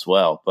grow as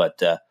well.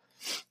 But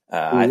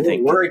I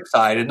think we're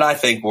excited, and I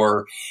think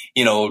we're,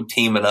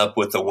 teaming up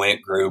with the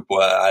Went Group.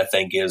 I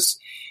think is,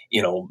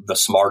 the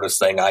smartest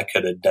thing I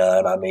could have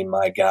done. I mean,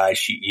 my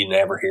gosh, you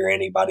never hear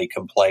anybody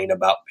complain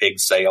about pig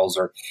sales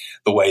or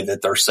the way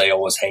that their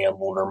sale was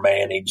handled or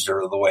managed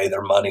or the way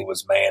their money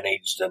was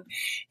managed. And,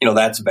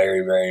 that's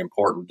very, very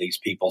important, these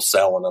people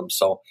selling them.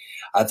 So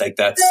I think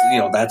that's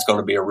going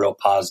to be a real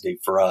positive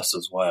for us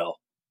as well.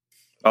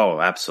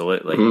 Oh,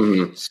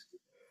 absolutely.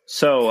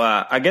 So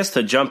I guess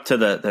to jump to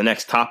the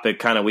next topic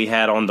kind of we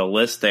had on the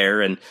list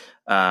there, and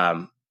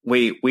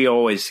we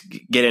always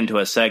get into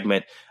a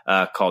segment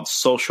called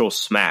Social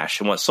Smash.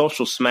 And what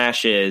Social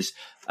Smash is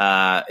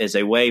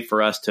a way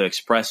for us to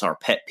express our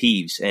pet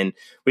peeves. And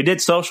we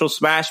did Social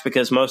Smash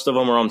because most of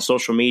them are on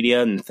social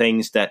media and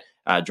things that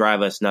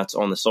drive us nuts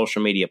on the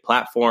social media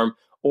platform.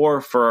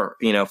 Or for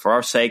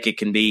our sake, it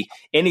can be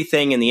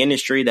anything in the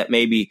industry that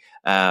maybe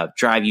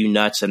drive you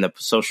nuts in the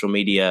social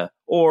media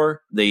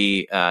or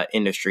the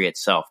industry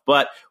itself.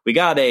 But we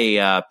got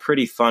a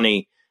pretty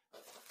funny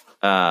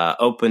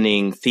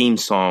opening theme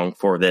song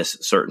for this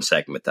certain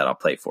segment that I'll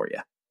play for you.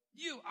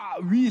 You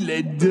are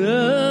really dumb.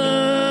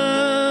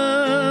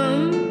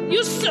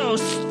 You're so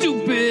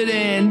stupid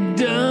and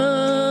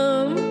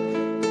dumb.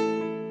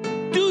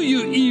 Do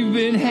you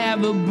even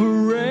have a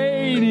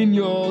brain in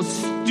your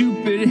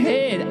stupid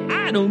head?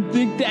 I don't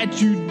think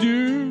that you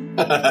do.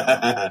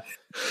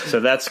 So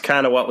that's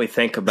kind of what we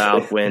think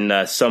about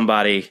when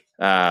somebody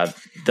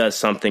does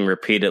something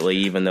repeatedly,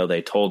 even though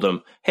they told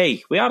them,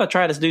 hey, we ought to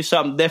try to do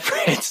something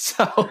different.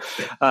 So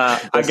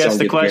I guess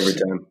the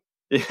question,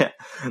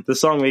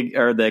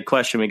 the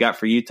question we got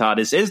for you, Todd,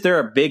 is there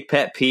a big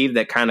pet peeve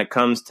that kind of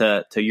comes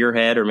to your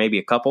head, or maybe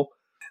a couple?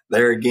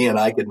 There again,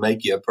 I could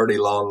make you a pretty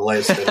long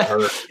list in a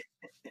hurry.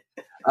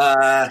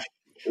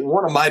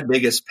 One of my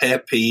biggest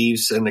pet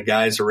peeves, and the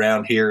guys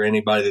around here,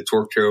 anybody that's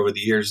worked here over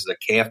the years, is a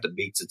calf that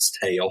beats its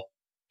tail.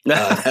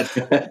 That's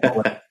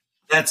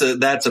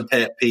a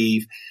pet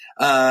peeve.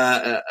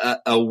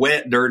 A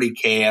wet, dirty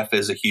calf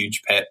is a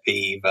huge pet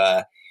peeve.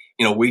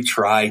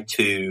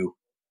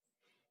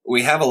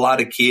 We have a lot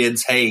of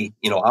kids. Hey,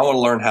 I want to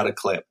learn how to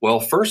clip.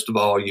 Well, first of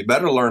all, you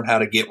better learn how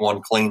to get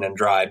one clean and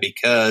dry,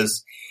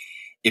 because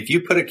if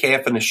you put a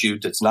calf in a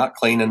chute that's not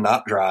clean and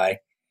not dry,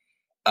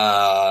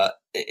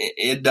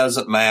 it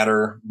doesn't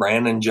matter.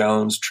 Brandon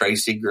Jones,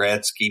 Tracy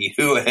Gretzky,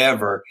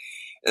 whoever,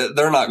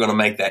 they're not going to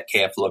make that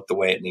calf look the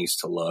way it needs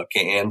to look.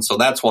 And so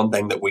that's one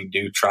thing that we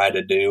do try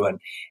to do. And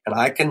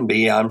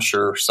I'm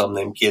sure some of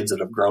them kids that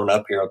have grown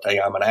up here will tell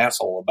you I'm an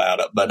asshole about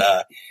it,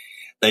 but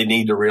they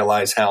need to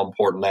realize how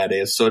important that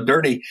is. So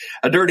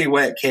a dirty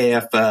wet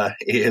calf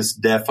is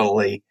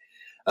definitely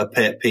a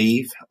pet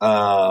peeve.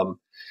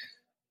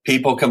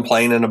 People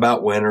complaining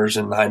about winners,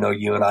 and I know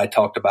you and I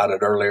talked about it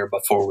earlier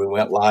before we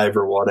went live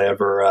or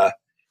whatever,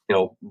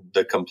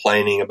 the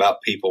complaining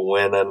about people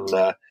winning,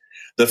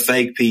 the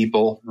fake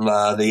people,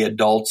 the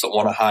adults that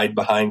want to hide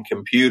behind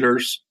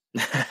computers.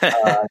 Those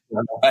are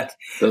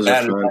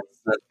fun.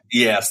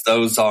 Yes,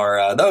 those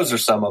are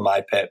some of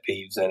my pet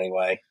peeves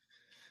anyway.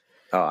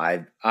 Oh,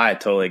 I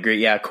totally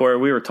agree. Yeah, Corey,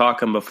 we were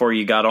talking before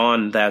you got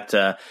on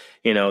that,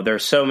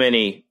 there's so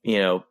many,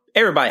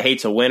 everybody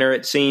hates a winner,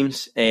 it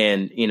seems.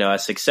 And,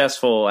 as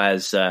successful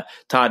as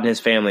Todd and his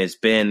family has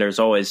been, there's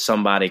always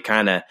somebody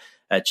kind of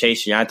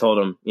chasing you. I told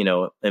him,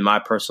 in my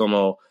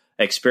personal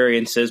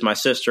experiences, my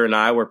sister and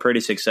I were pretty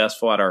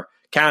successful at our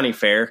county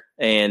fair.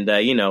 And,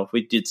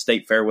 we did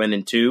state fair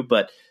winning too.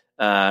 But,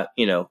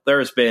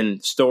 there's been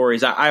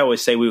stories. I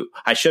always say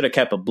I should have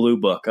kept a blue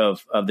book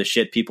of the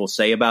shit people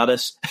say about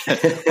us,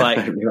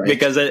 right.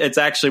 Because it's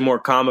actually more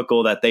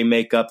comical that they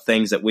make up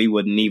things that we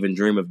wouldn't even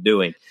dream of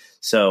doing.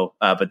 So,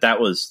 but that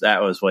was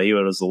what he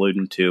was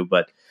alluding to.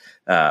 But,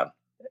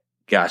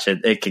 gosh,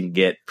 it can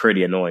get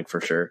pretty annoying for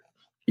sure.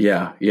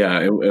 Yeah.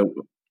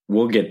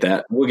 We'll get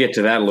that. We'll get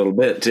to that a little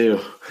bit too.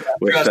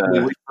 With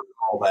all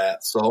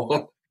that.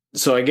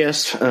 So I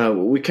guess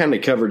we kind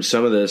of covered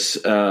some of this,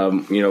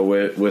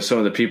 with some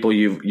of the people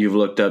you've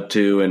looked up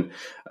to, and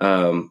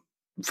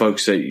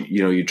folks that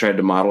you tried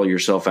to model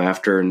yourself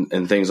after,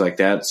 and things like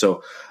that.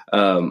 So,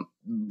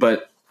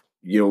 but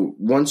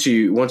once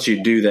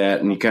you do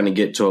that, and you kind of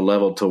get to a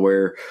level to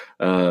where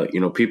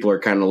people are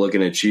kind of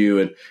looking at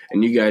you,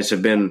 and you guys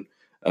have been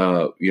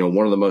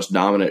one of the most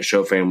dominant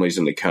show families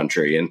in the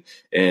country,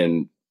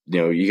 and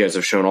you guys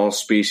have shown all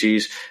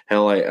species.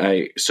 Hell,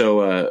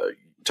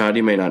 Todd,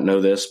 you may not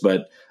know this,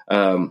 but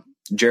Jared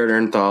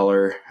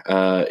Ernthaler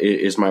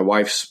is my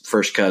wife's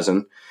first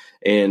cousin.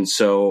 And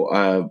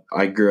so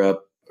I grew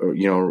up,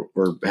 or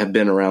have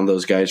been around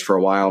those guys for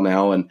a while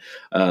now. And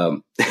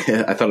I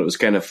thought it was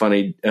kind of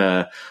funny.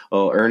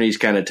 Ernie's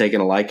kind of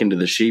taken a liking to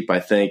the sheep, I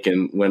think.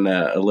 And when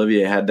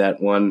Olivia had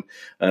that one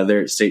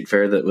there at State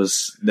Fair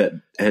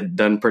that had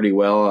done pretty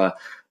well,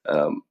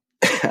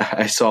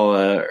 I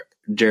saw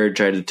Jared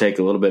tried to take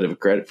a little bit of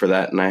credit for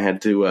that, and I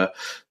had to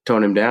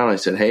tone him down. I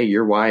said, "Hey,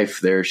 your wife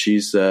there,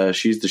 she's the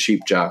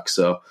sheep jock,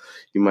 so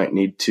you might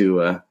need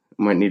to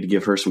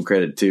give her some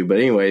credit too." But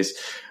anyways,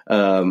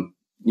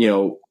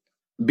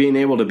 being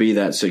able to be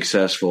that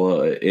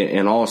successful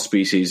in all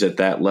species at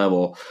that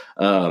level,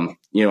 how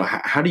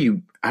do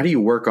you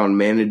work on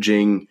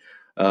managing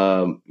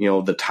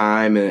the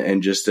time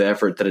and just the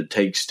effort that it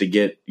takes to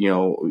get,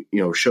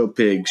 show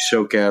pigs,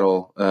 show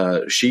cattle,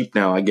 sheep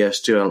now, I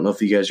guess too. I don't know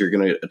if you guys are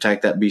going to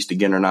attack that beast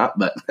again or not,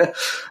 but,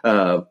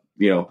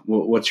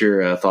 what's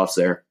your thoughts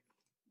there?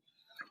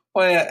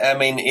 Well, I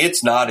mean,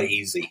 it's not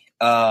easy.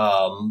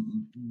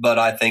 But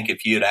I think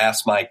if you'd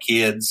asked my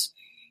kids,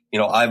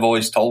 I've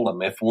always told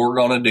them, if we're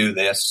going to do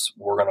this,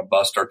 we're going to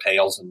bust our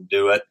tails and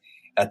do it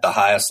at the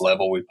highest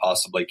level we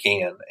possibly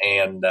can.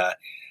 And,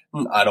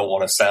 I don't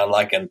want to sound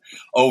like an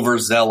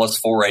overzealous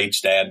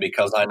 4-H dad,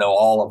 because I know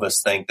all of us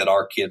think that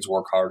our kids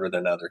work harder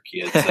than other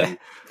kids. And,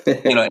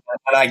 and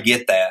I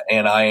get that.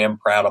 And I am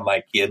proud of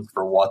my kids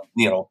for what,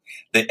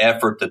 the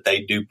effort that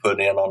they do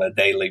put in on a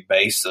daily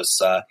basis.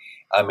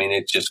 I mean,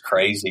 it's just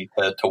crazy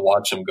to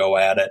watch them go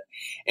at it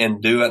and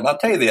do it. And I'll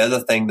tell you the other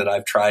thing that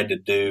I've tried to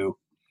do.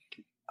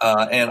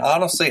 And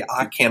honestly,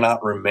 I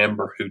cannot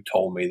remember who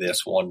told me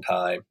this one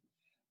time,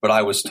 but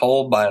I was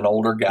told by an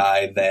older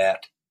guy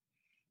that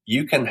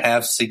you can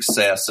have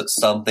success at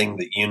something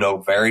that you know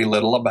very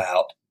little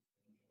about,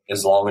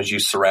 as long as you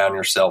surround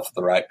yourself with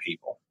the right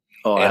people.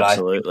 Oh, and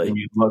absolutely. When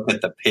you look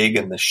at the pig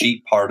and the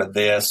sheep part of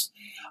this,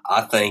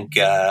 I think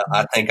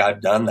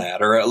I've done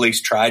that, or at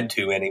least tried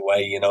to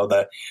anyway.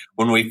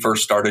 When we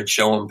first started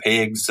showing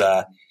pigs,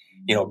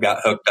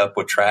 got hooked up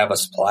with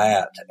Travis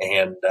Platt,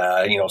 and,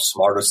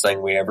 smartest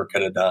thing we ever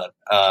could have done.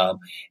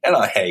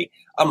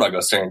 I'm not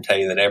going to sit here and tell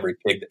you that every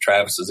pig that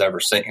Travis has ever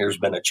sent here has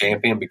been a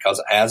champion, because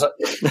it hasn't.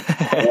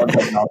 One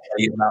thing I'll tell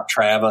you about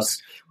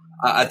Travis,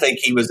 I think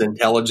he was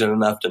intelligent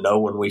enough to know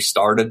when we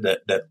started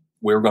that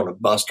we were going to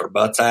bust our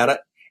butts at it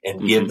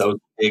and give those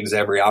pigs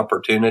every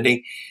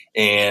opportunity.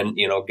 And,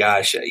 you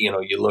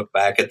look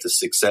back at the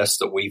success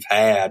that we've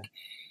had.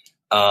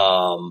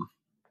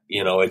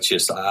 It's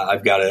just,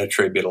 I've got to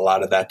attribute a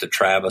lot of that to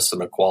Travis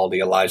and the quality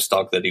of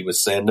livestock that he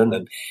was sending.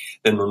 And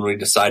then when we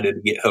decided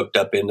to get hooked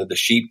up into the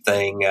sheep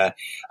thing,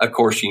 of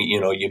course,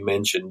 you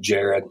mentioned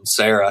Jared and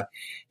Sarah.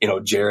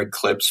 Jared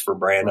clips for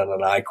Brandon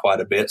and I quite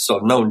a bit. So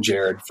I've known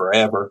Jared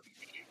forever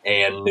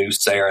and knew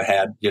Sarah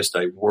had just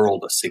a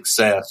world of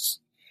success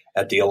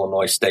at the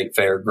Illinois State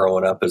Fair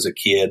growing up as a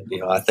kid.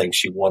 I think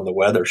she won the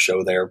weather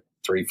show there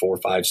 3, 4,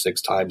 5,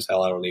 6 times.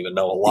 Hell, I don't even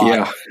know, a lot.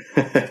 Yeah.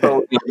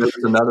 So there's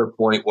another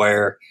point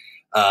where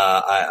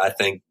I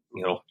think,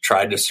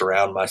 tried to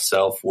surround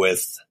myself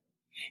with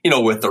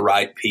the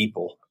right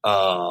people.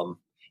 And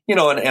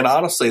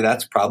honestly,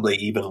 that's probably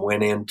even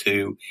went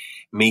into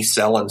me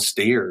selling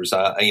steers.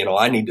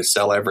 I need to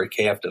sell every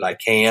calf that I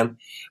can,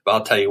 but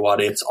I'll tell you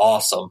what, it's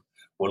awesome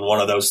when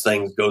one of those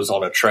things goes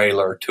on a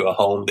trailer to a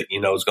home that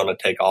is going to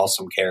take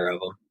awesome care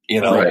of them.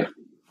 Right.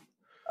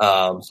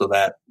 So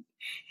that.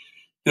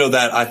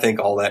 That I think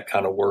all that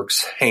kind of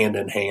works hand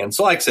in hand.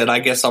 So like I said, I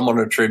guess I'm going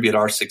to attribute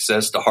our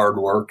success to hard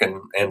work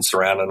and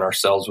surrounding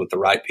ourselves with the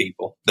right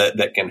people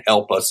that can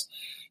help us,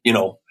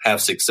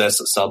 have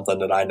success at something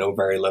that I know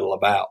very little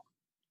about.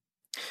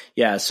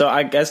 Yeah. So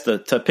I guess to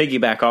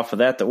piggyback off of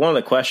that one of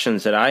the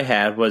questions that I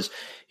had was,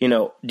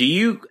 do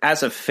you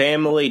as a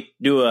family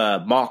do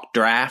a mock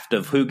draft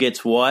of who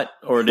gets what?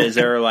 Or is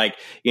there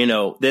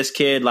this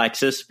kid likes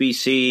this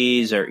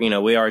species, or,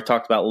 we already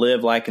talked about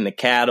Liv liking the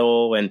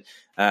cattle and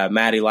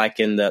Maddie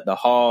liking the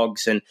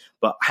hogs,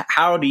 but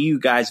how do you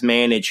guys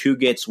manage who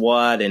gets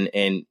what,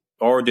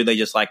 or do they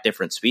just like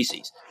different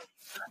species?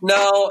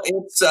 No,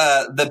 it's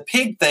the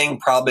pig thing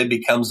probably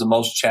becomes the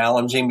most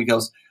challenging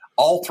because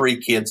all 3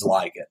 kids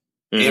like it.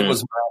 It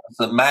was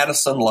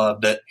Madison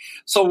loved it.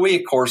 So we,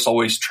 of course,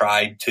 always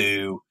tried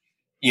to,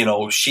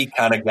 she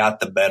kind of got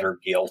the better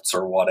gilts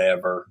or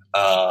whatever,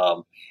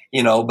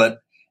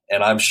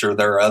 and I'm sure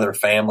there are other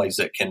families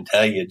that can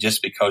tell you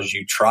just because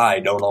you try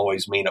don't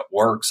always mean it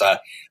works.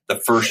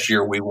 The first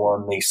year we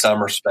won the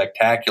Summer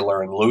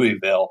Spectacular in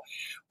Louisville,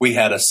 we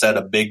had a set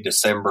of big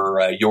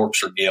December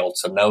Yorkshire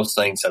gilts, and those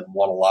things had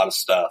won a lot of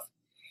stuff.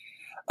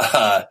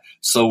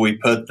 So we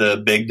put the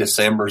big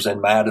Decembers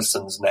in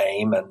Madison's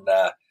name and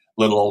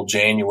little old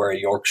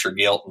January Yorkshire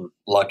gilt in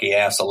lucky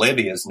ass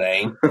Olivia's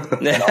name.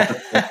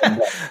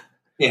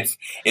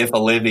 If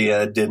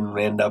Olivia didn't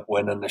end up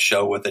winning the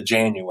show with a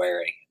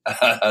January.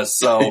 But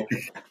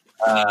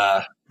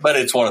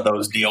it's one of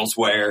those deals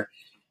where,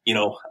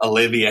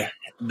 Olivia,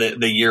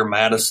 the year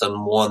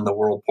Madison won the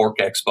World Pork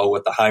Expo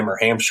with the Heimer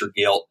Hampshire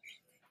gilt,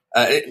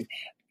 I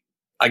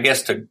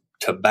guess to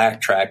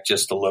backtrack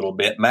just a little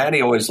bit,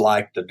 Maddie always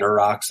liked the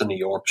Durocs and the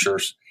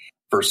Yorkshires.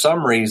 For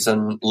some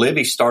reason,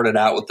 Livy started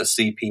out with the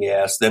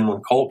CPS. Then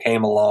when Cole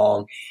came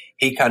along,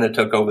 he kind of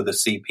took over the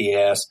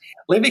CPS.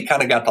 Livy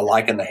kind of got to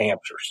liking the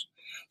Hampshires.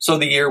 So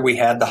the year we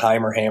had the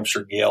Heimer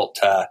Hampshire gilt,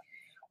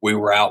 we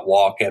were out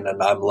walking,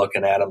 and I'm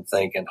looking at him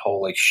thinking,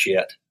 holy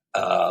shit,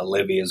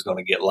 Livy is going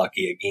to get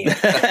lucky again.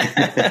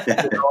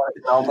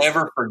 I'll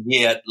never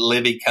forget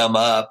Livy come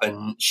up,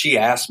 and she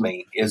asked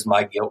me, is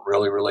my gilt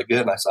really, really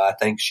good? And I said, I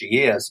think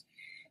she is.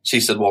 She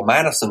said, well,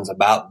 Madison's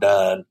about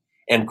done.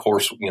 And of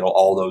course,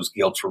 all those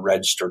gilts were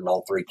registered in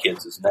all 3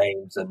 kids'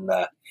 names. And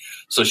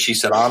so she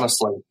said,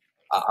 honestly,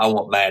 I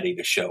want Maddie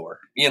to show her,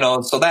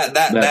 so that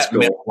cool.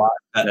 meant a lot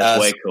to That's us,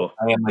 way cool.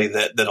 family,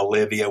 that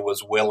Olivia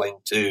was willing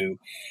to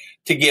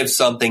give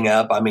something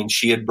up. I mean,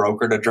 she had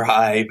brokered a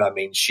drive. I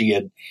mean, she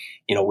had,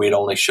 we had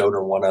only showed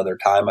her one other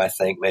time, I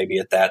think, maybe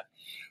at that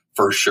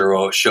first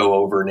show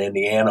over in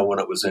Indiana when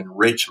it was in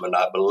Richmond,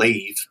 I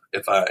believe,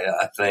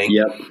 I think.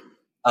 Yep.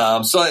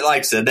 So like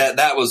I said,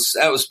 that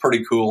was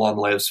pretty cool on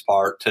Liv's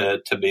part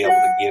to be able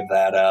to give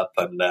that up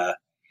and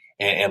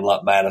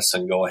let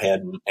Madison go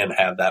ahead and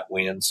have that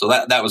win. So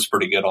that was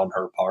pretty good on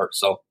her part.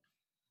 So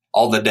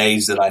all the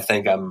days that I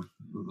think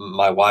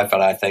my wife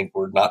and I think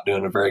we're not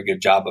doing a very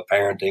good job of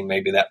parenting,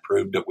 maybe that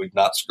proved that we've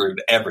not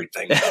screwed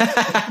everything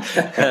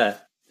up.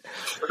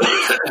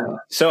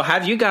 So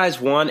have you guys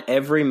won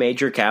every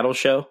major cattle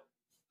show?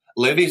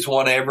 Livy's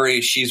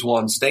she's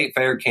won State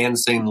Fair,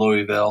 Kansas City, and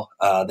Louisville.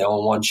 The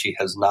only one she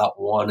has not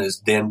won is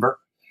Denver.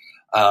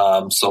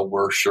 So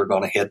we're sure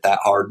going to hit that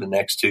hard the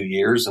next 2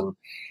 years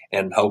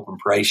and hope and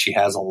pray she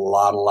has a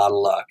lot of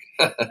luck.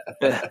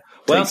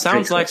 Well,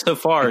 sounds like so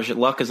far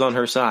luck is on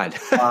her side.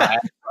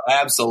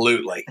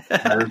 Absolutely.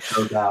 There's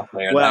no doubt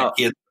there. Well, that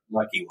kid's a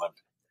lucky one.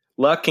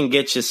 luck can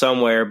get you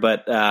somewhere,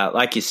 but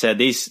like you said,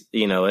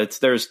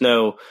 there's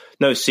no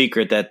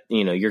secret that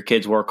your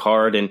kids work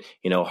hard, and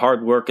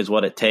hard work is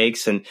what it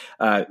takes. And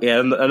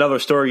another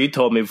story you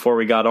told me before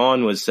we got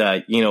on was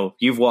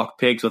you've walked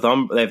pigs with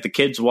the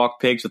kids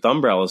walked pigs with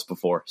umbrellas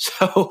before,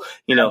 so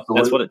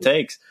that's what it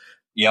takes.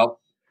 Yep.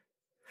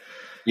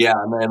 Yeah,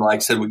 and then like I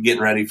said, we're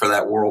getting ready for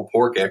that World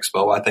Pork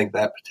Expo. I think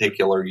that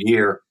particular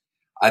year,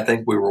 I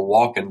think we were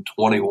walking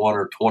 21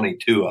 or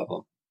 22 of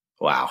them.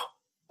 Wow.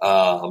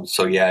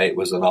 So yeah, it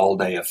was an all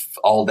day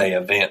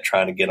event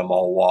trying to get them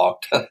all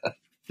walked. Oh,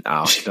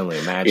 I can only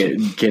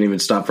imagine. You can't even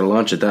stop for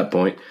lunch at that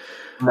point.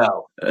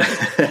 No.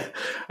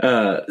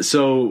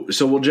 So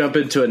we'll jump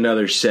into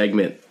another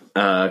segment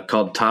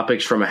called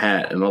Topics from a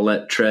Hat, and I'll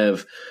let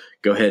Trev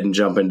go ahead and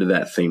jump into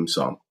that theme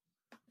song.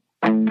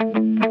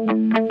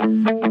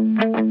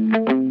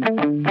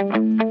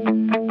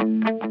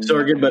 So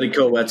our good buddy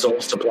Cole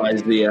Wetzel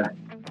supplies the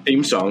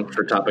theme song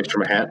for Topics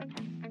from a Hat.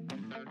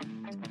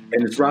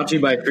 And it's brought to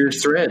you by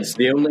Fierce Threads,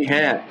 the only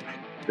hat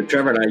that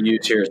Trevor and I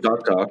use here at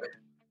Doc Talk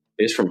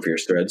is from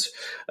Fierce Threads.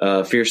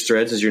 Fierce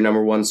Threads is your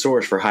number one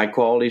source for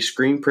high-quality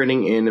screen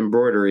printing and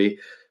embroidery.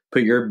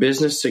 Put your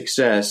business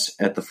success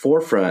at the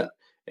forefront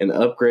and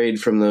upgrade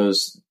from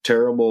those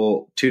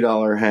terrible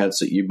 $2 hats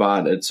that you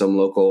bought at some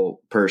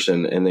local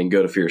person, and then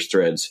go to Fierce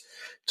Threads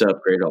to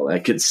upgrade all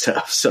that good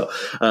stuff. So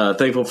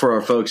thankful for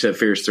our folks at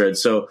Fierce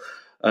Threads. So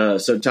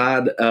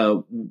Todd,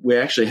 we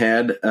actually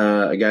had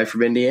a guy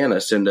from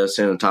Indiana send us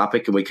in a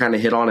topic, and we kind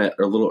of hit on it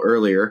a little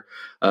earlier.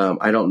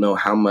 I don't know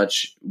how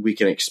much we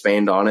can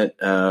expand on it.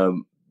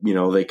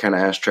 They kind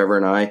of asked Trevor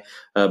and I,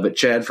 but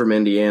Chad from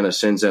Indiana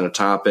sends in a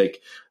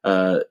topic.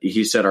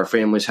 He said our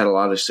family's had a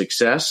lot of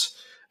success,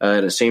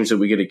 and it seems that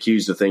we get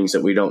accused of things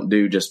that we don't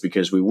do just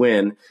because we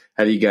win.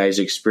 Have you guys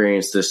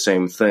experienced this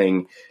same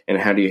thing, and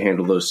how do you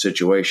handle those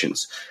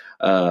situations?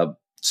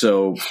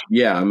 So,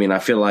 yeah, I mean, I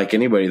feel like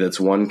anybody that's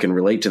won can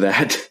relate to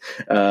that,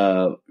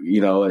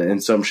 in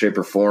some shape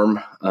or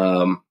form.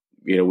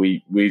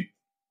 We've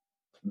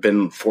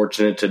been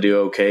fortunate to do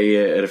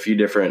okay at a few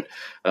different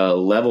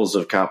levels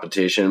of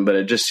competition, but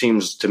it just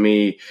seems to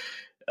me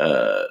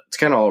it's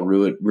kind of all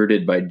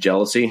rooted by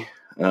jealousy.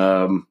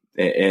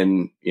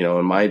 And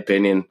in my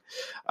opinion,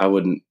 I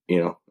wouldn't,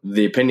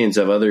 the opinions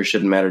of others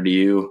shouldn't matter to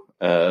you.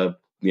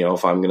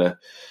 If I'm going to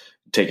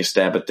take a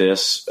stab at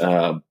this,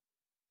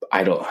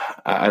 I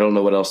don't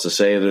know what else to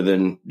say other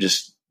than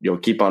just,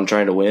 keep on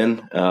trying to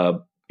win.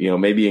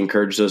 Maybe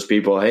encourage those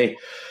people. Hey,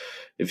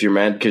 if you're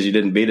mad because you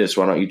didn't beat us,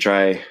 why don't you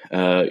try,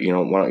 why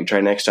don't you try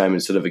next time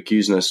instead of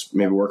accusing us?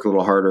 Maybe work a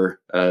little harder,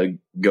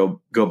 go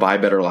buy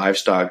better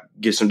livestock,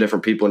 get some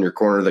different people in your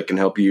corner that can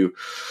help you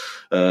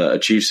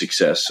achieve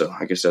success. So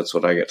I guess that's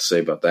what I got to say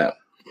about that.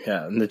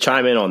 Yeah. And to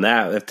chime in on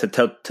that, to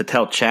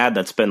tell Chad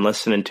that's been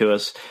listening to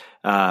us,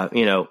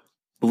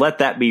 let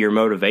that be your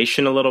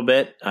motivation a little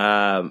bit.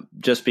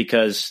 Just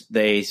because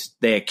they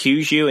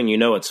accuse you and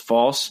it's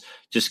false,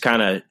 just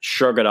kind of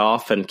shrug it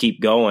off and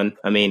keep going.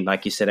 I mean,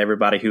 like you said,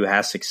 everybody who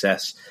has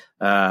success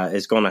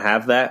is going to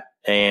have that.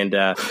 And,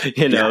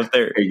 if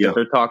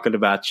they're talking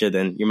about you,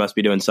 then you must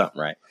be doing something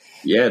right.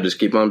 Yeah, just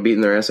keep on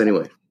beating their ass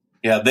anyway.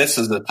 Yeah, this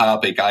is a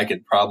topic I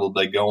could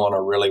probably go on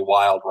a really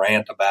wild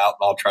rant about,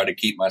 and I'll try to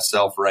keep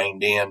myself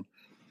reined in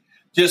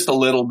just a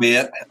little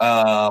bit.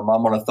 I'm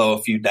going to throw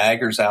a few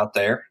daggers out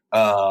there.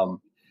 I'll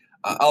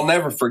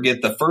never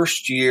forget the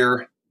first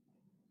year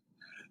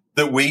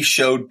that we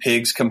showed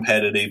pigs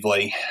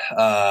competitively.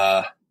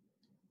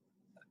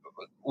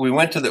 We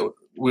went to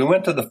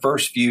the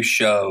first few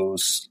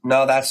shows.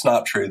 No, that's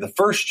not true. The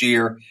first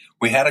year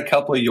we had a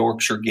couple of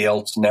Yorkshire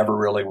gilts, never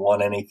really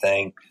won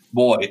anything.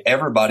 Boy,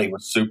 everybody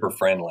was super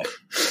friendly.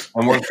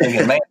 And we're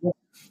thinking, man, this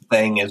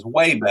thing is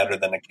way better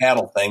than a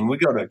cattle thing. We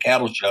go to a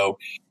cattle show,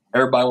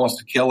 everybody wants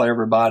to kill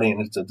everybody,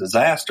 and it's a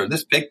disaster.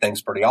 This pig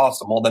thing's pretty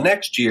awesome. Well, the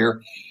next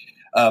year,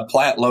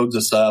 Platt loads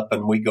us up,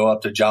 and we go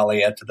up to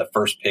Joliet to the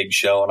first pig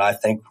show, and I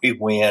think we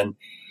win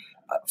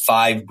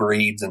 5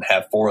 breeds and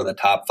have 4 of the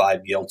top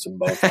 5 gilts in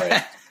both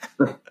ranks.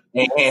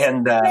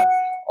 And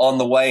on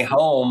the way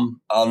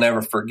home, I'll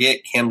never forget,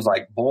 Kim's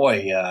like,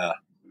 boy,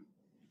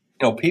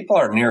 people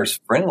aren't near as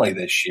friendly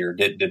this year.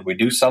 Did we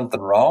do something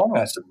wrong?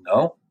 I said,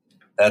 no.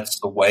 That's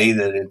the way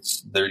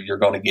that you're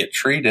going to get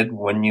treated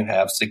when you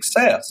have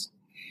success.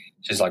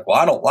 She's like, well,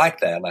 I don't like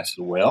that. And I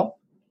said, well,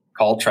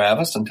 call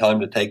Travis and tell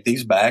him to take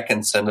these back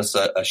and send us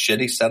a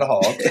shitty set of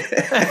hogs.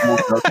 We'll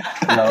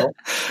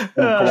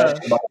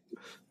collect about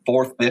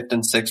 4th, 5th,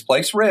 and 6th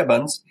place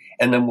ribbons,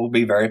 and then we'll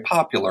be very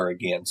popular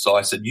again. So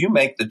I said, you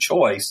make the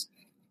choice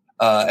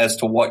as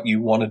to what you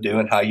want to do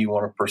and how you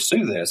want to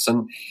pursue this.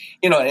 And,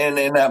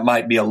 and that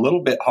might be a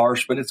little bit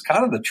harsh, but it's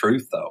kind of the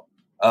truth, though.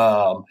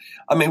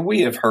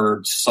 We have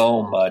heard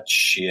so much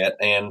shit,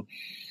 and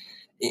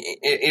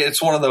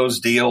it's one of those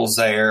deals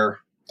there.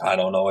 I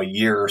don't know, a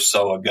year or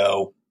so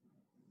ago,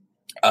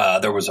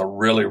 there was a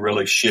really,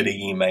 really shitty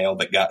email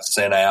that got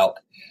sent out,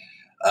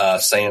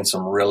 saying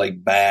some really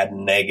bad,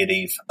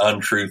 negative,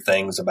 untrue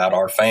things about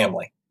our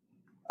family.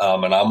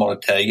 And I'm going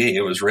to tell you,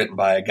 it was written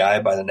by a guy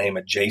by the name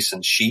of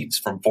Jason Sheets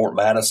from Fort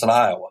Madison,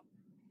 Iowa.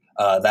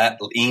 That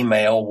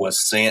email was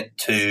sent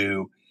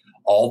to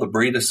all the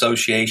breed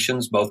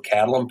associations, both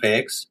cattle and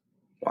pigs.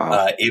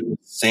 Wow. It was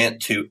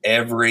sent to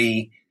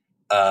every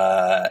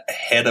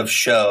head of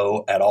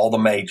show at all the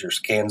majors,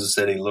 Kansas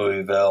City,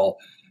 Louisville,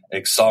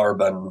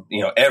 Exarban,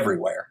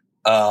 everywhere.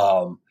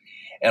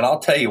 And I'll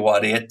tell you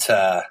what,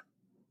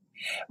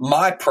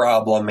 my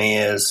problem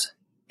is,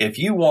 if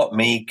you want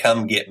me,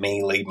 come get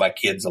me, leave my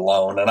kids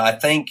alone. And I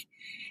think,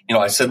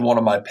 I said one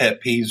of my pet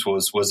peeves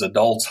was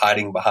adults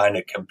hiding behind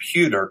a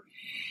computer.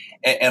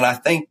 And I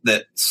think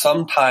that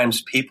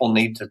sometimes people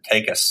need to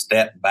take a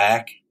step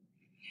back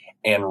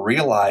and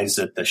realize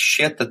that the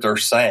shit that they're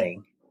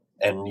saying,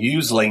 and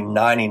usually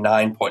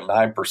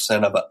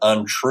 99.9% of it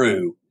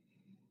untrue.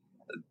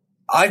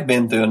 I've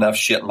been through enough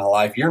shit in my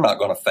life. You're not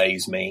going to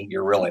faze me.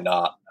 You're really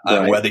not.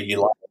 Right. Whether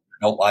you like me,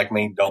 don't like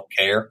me, don't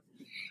care.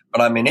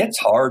 But I mean, it's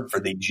hard for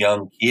these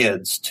young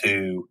kids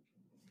to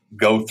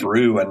go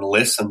through and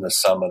listen to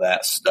some of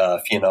that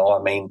stuff. I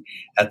mean,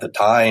 at the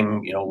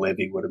time,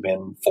 Livy would have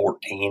been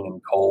 14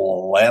 and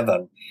Cole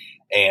 11.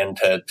 And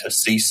to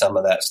see some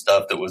of that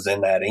stuff that was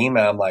in that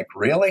email, I'm like,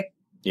 really?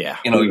 Yeah.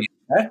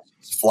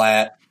 That's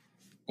flat,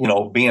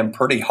 being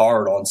pretty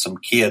hard on some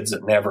kids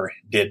that never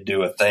did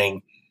do a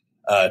thing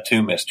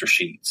to Mr.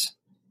 Sheets.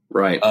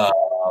 Right.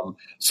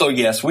 So,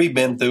 yes, we've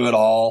been through it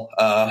all.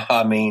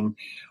 I mean,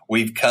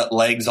 we've cut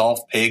legs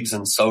off pigs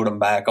and sewed them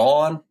back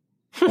on.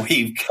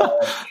 We've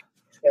cut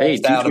Hey,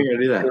 teach out me how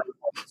to do that.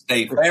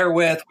 State fair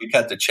with. We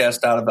cut the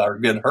chest out of our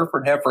good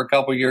Hereford heifer a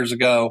couple years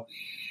ago.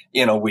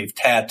 We've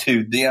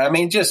tattooed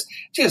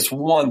just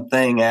one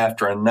thing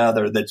after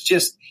another. That's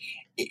just,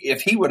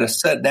 if he would have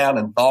sat down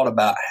and thought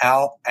about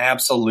how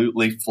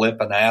absolutely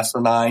flippin'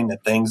 asinine the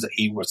things that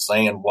he was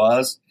saying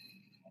was,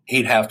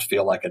 he'd have to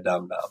feel like a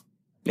dum-dum.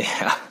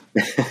 Yeah.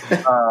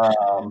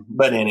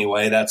 But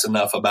anyway, that's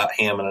enough about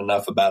him and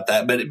enough about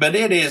that. But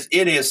it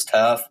is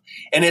tough,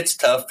 and it's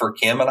tough for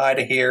Kim and I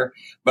to hear,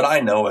 but I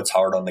know it's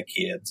hard on the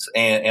kids.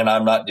 And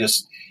I'm not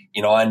just,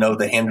 I know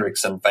the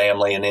Hendrickson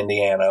family in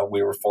Indiana.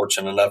 We were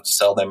fortunate enough to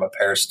sell them a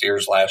pair of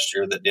steers last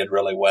year that did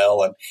really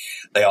well. And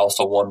they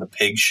also won the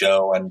pig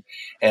show. And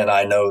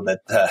I know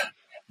that,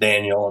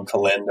 Daniel and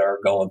Talinda are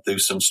going through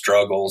some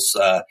struggles,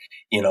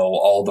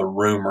 all the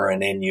rumor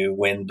and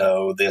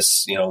innuendo,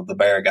 the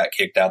bear got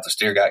kicked out, the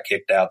steer got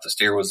kicked out, the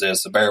steer was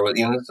this, the bear was,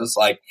 it's just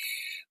like,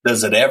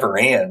 does it ever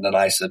end? And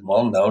I said,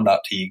 well, no, not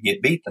till you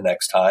get beat the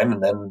next time.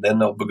 And then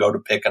they'll go to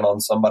picking on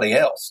somebody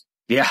else.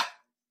 Yeah.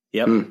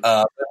 Yep.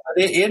 But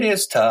it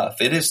is tough.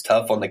 It is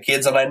tough on the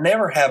kids. And I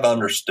never have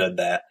understood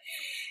that,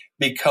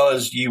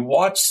 because you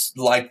watch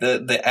like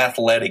the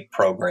athletic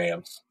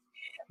programs.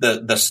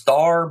 The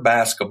star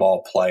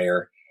basketball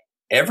player,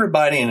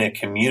 everybody in a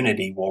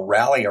community will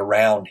rally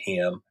around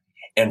him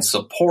and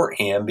support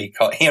him,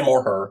 because him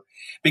or her,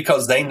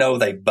 because they know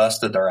they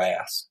busted their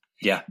ass.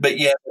 Yeah. But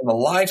yet in the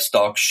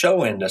livestock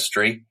show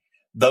industry,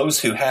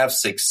 those who have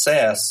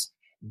success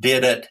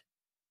did it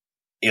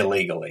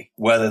illegally,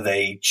 whether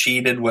they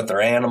cheated with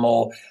their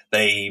animal,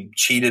 they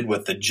cheated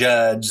with the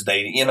judge.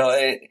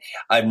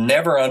 I've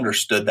never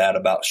understood that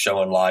about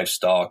showing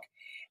livestock,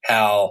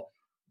 how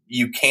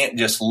you can't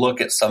just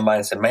look at somebody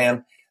and say,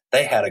 man,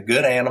 they had a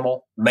good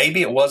animal.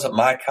 Maybe it wasn't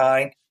my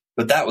kind,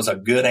 but that was a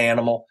good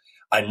animal.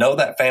 I know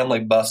that family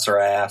busts their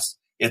ass.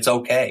 It's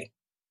okay.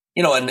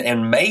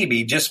 And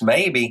maybe, just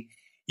maybe,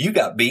 you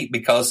got beat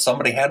because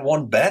somebody had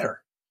one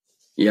better.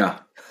 Yeah.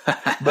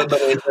 but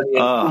it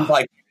seems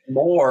like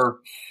more,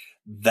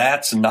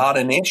 that's not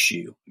an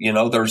issue.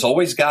 There's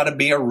always got to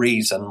be a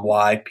reason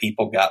why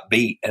people got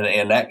beat.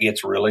 And that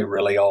gets really,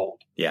 really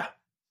old. Yeah.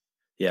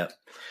 Yeah.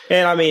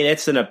 And I mean,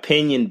 it's an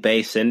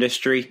opinion-based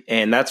industry,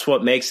 and that's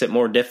what makes it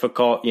more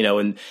difficult.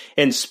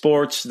 In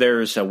sports,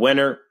 there's a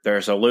winner,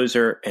 there's a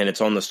loser, and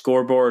it's on the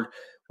scoreboard.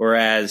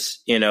 Whereas,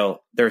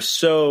 there's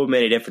so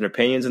many different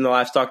opinions in the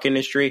livestock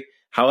industry.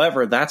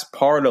 However, that's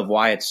part of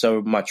why it's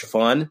so much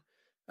fun.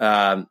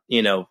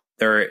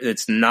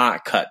 It's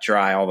not cut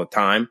dry all the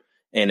time,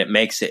 and it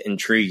makes it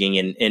intriguing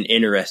and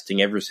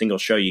interesting every single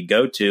show you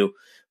go to.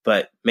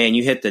 But man,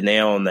 you hit the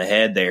nail on the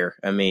head there.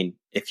 I mean,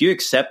 if you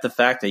accept the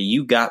fact that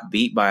you got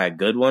beat by a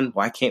good one,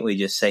 why can't we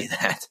just say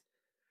that?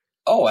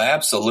 Oh,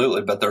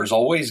 absolutely. But there's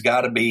always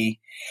got to be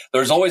a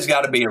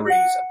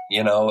reason,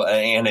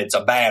 and it's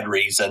a bad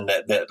reason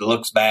that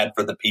looks bad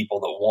for the people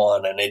that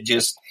won. And it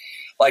just,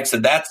 like I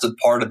said, that's the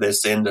part of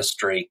this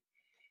industry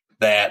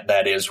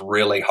that is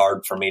really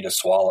hard for me to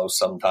swallow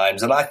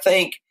sometimes. And I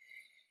think,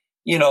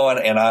 and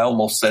I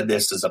almost said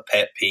this as a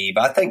pet peeve,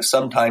 I think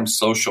sometimes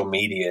social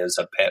media is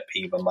a pet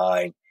peeve of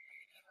mine.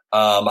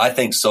 I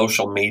think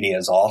social media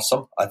is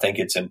awesome. I think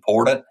it's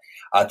important.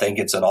 I think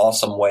it's an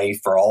awesome way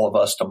for all of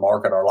us to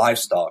market our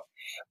livestock.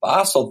 But I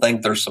also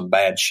think there's some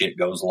bad shit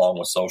goes along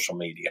with social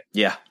media.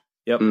 Yeah.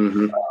 Yep.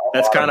 Mm-hmm.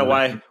 That's kind of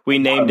why we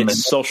named it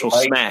Social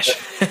Smash.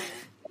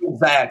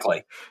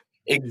 Exactly.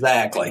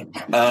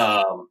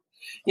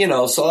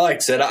 So like I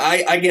said,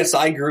 I guess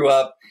I grew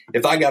up,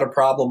 if I got a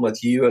problem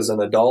with you as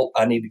an adult,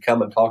 I need to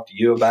come and talk to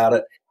you about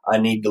it. I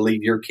need to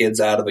leave your kids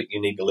out of it.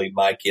 You need to leave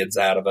my kids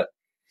out of it.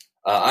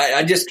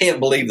 I just can't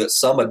believe that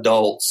some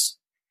adults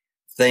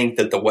think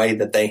that the way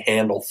that they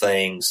handle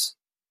things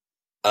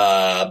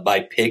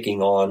by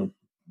picking on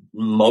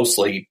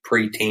mostly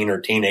preteen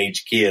or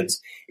teenage kids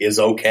is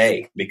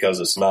okay, because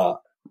it's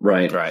not.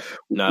 Right.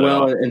 Not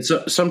well, at all. and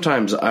so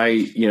sometimes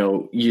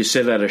you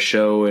sit at a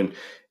show and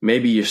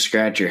maybe you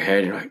scratch your head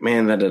and you're like,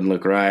 man, that doesn't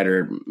look right.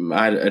 Or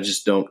I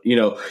just don't,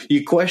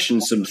 you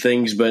question some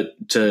things, but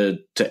to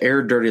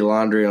air dirty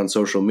laundry on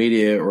social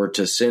media or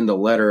to send a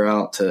letter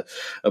out to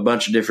a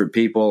bunch of different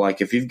people,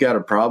 like if you've got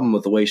a problem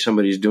with the way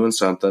somebody's doing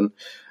something,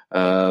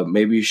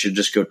 maybe you should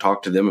just go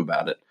talk to them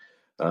about it.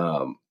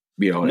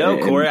 No,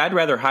 Corey, I'd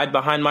rather hide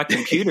behind my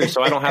computer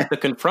so I don't have to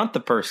confront the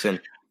person.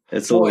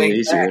 It's a little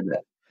easier.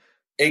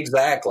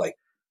 Exactly.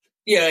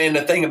 Yeah, and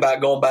the thing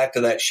about going back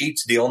to that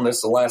Sheets deal, and this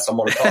is the last I'm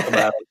going to talk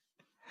about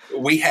it,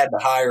 we had to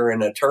hire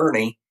an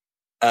attorney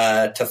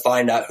to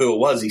find out who it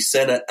was. He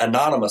sent it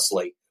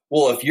anonymously.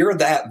 Well, if you're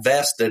that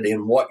vested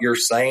in what you're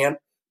saying,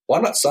 why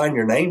not sign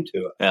your name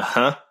to it?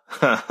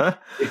 Uh-huh.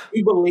 If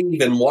you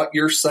believe in what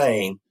you're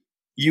saying,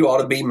 you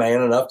ought to be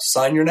man enough to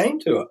sign your name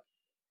to it.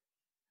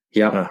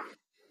 Yeah.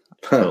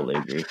 Totally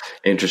agree.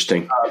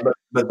 Interesting.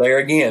 But there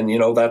again,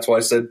 that's why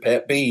I said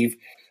pet peeve,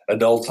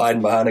 adults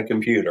hiding behind a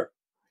computer.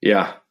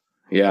 Yeah.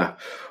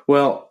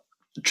 Well,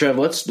 Trev,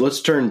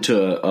 let's turn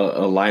to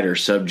a lighter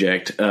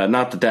subject.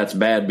 Not that that's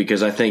bad,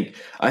 because I think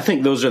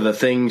those are the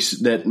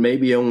things that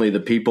maybe only the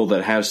people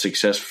that have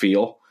success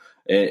feel,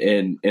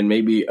 and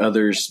maybe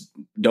others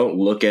don't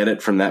look at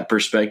it from that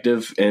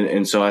perspective.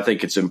 And so I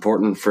think it's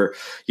important for,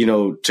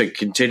 to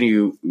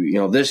continue,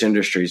 this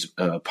industry's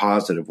a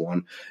positive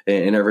one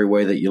in every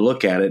way that you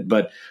look at it.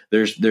 But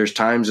there's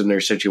times and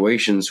there's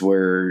situations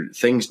where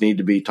things need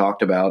to be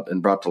talked about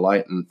and brought to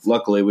light. And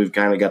luckily we've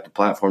kind of got the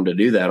platform to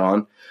do that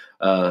on.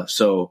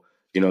 So,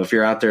 if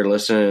you're out there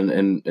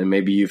listening and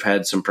maybe you've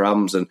had some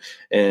problems, and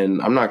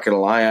I'm not going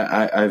to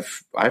lie,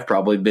 I've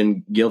probably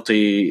been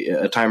guilty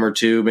a time or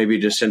two, maybe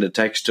just send a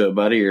text to a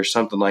buddy or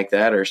something like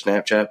that, or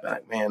Snapchat,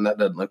 like, man, that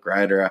doesn't look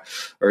right. Or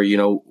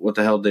what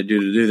the hell did they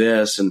do to do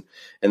this and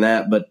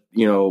that. But,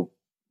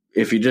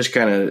 if you just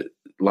kind of,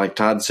 like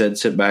Todd said,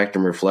 sit back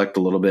and reflect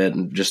a little bit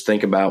and just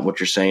think about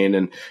what you're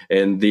saying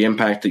and the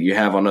impact that you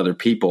have on other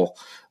people,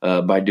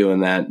 by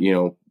doing that,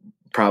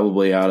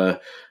 probably ought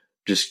to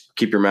just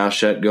keep your mouth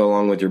shut, go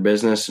along with your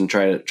business, and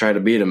try to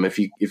beat them. If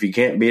you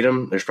can't beat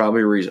them, there's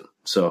probably a reason.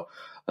 So,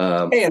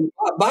 and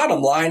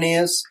bottom line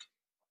is,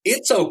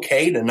 it's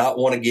okay to not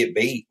want to get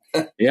beat.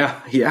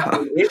 Yeah.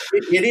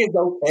 It is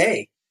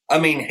okay. I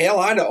mean,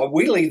 hell,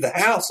 we leave the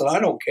house, and I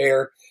don't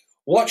care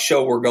what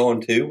show we're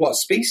going to, what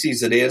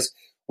species it is.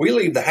 We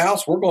leave the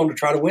house, we're going to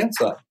try to win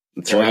something.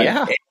 That's right.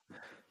 Yeah.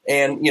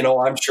 And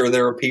I'm sure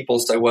there are people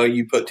who say, well,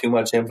 you put too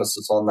much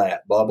emphasis on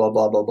that, blah, blah,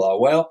 blah, blah, blah.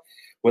 Well,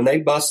 when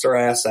they bust their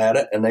ass at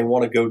it and they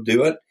want to go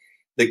do it,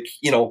 it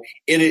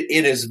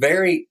is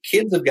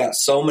kids have got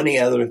so many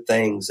other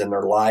things in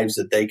their lives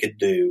that they could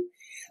do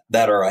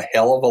that are a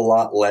hell of a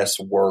lot less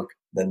work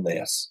than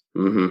this.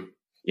 Mm-hmm.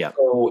 Yeah.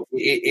 So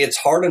it's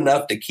hard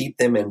enough to keep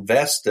them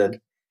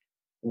invested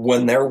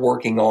when they're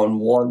working on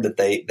one that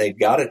they've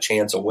got a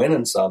chance of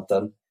winning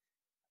something.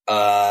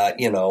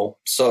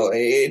 So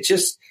it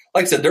just,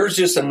 like I said, there's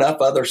just enough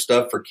other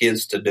stuff for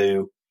kids to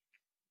do,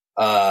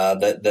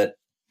 that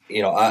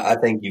I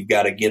think you've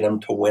got to get them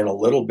to win a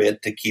little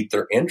bit to keep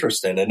their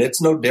interest in it.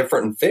 It's no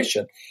different in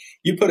fishing.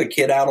 You put a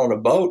kid out on a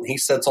boat and he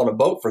sits on a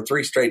boat for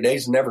 3 straight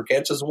days and never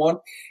catches one,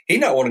 he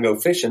not want to go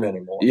fishing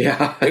anymore.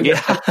 Yeah.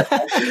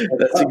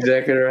 That's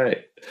exactly right.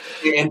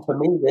 And to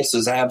me, this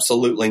is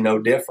absolutely no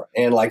different.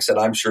 And like I said,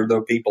 I'm sure there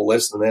are people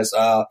listening to this,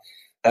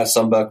 that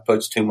somebody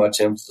puts too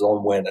much emphasis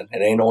on winning.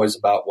 It ain't always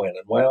about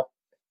winning. Well,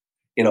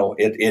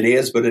 it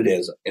is, but it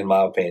isn't, in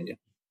my opinion.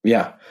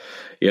 Yeah.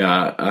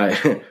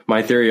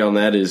 My theory on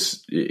that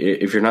is,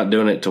 if you're not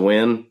doing it to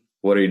win,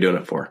 what are you doing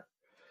it for?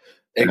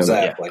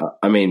 Exactly.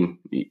 I mean,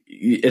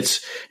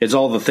 it's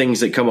all the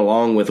things that come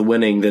along with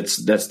winning. That's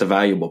the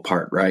valuable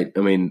part, right?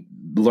 I mean,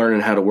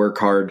 learning how to work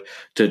hard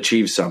to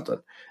achieve something.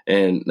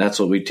 And that's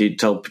what we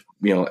tell,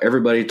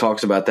 everybody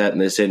talks about that in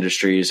this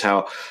industry, is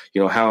how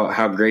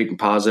great and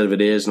positive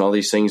it is, and all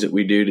these things that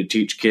we do to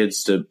teach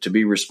kids to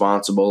be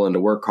responsible and to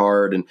work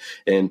hard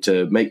and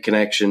to make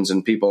connections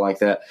and people like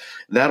that.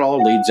 That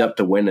all leads up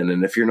to winning.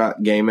 And if you're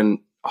not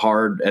gaming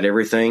hard at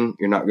everything,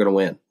 you're not going to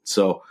win.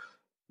 So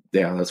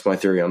yeah, that's my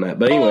theory on that.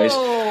 But anyways,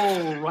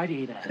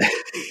 righty then.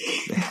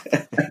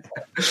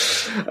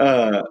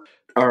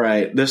 All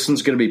right. This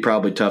one's going to be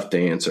probably tough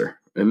to answer,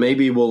 and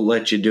maybe we'll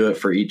let you do it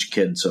for each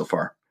kid so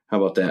far. How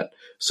about that?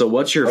 So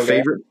what's your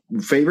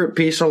favorite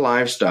piece of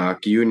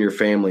livestock you and your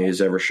family has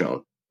ever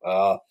shown?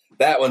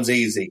 That one's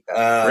easy.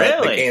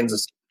 Really? The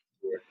Kansas.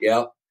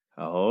 Yep.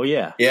 Oh,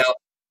 yeah.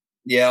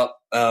 Yep.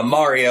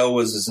 Mario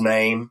was his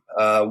name.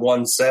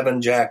 Won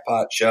 7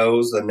 jackpot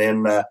shows and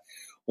then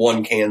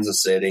won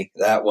Kansas City.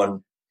 That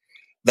one's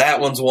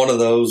one of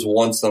those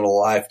once in a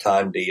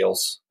lifetime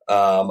deals.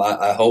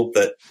 I hope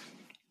that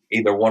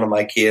either one of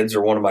my kids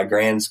or one of my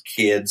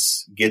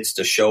grandkids gets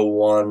to show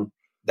one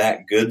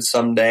that good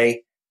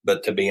someday.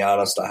 But to be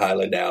honest, I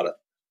highly doubt it.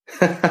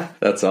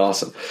 That's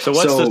awesome. So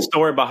what's the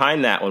story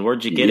behind that one?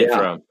 Where'd you get it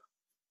from?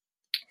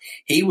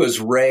 He was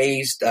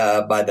raised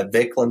by the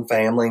Vicklin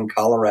family in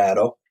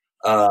Colorado.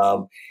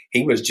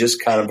 He was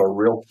just kind of a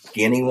real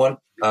skinny one.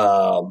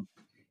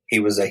 He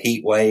was a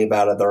heat wave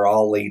out of their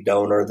all-lead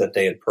donor that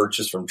they had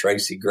purchased from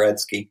Tracy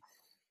Gretzky.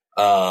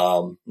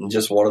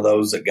 Just one of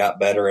those that got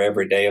better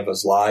every day of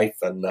his life.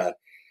 And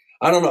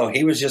I don't know,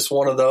 he was just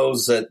one of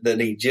those that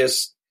he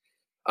just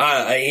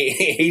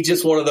he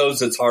just one of those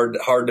that's hard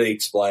to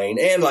explain.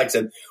 And like I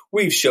said,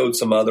 we've showed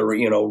some other,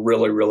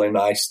 really, really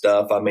nice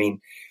stuff. I mean,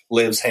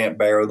 Liv's Hamp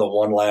Barrow, the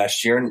one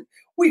last year, and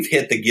we've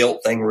hit the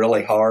gilt thing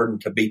really hard. And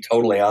to be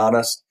totally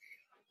honest,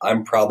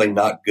 I'm probably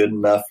not good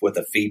enough with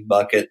a feed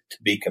bucket to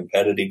be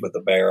competitive with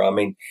a barrow. I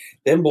mean,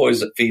 them boys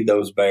that feed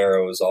those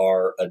barrows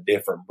are a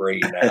different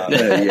breed now.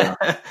 Yeah.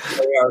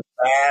 They are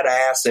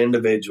badass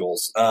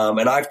individuals.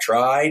 And I've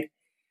tried,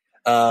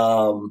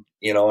 and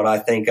I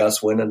think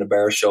us winning the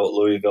barrow show at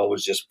Louisville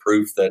was just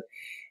proof that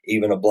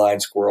even a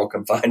blind squirrel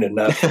can find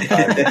enough.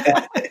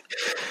 That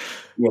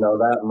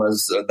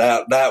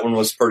one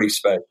was pretty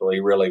special.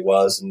 He really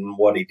was. And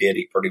what he did,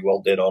 he pretty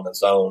well did on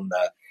his own.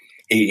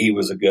 He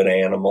was a good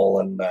animal,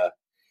 and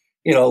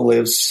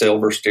Liv's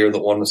silver steer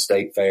that won the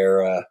state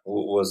fair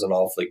was an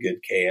awfully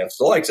good calf.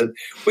 So like I said,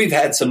 we've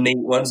had some neat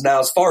ones. Now,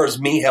 as far as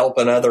me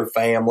helping other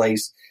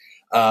families,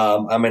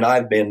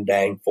 I've been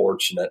dang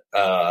fortunate.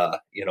 I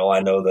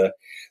know the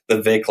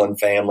Vicklin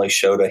family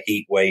showed a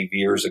heat wave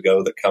years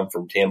ago that come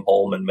from Tim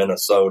Holm in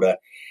Minnesota,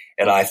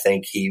 and I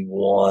think he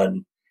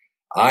won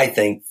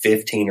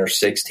 15 or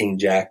 16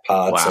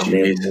 jackpots. Wow,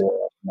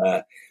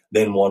 and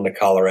then won the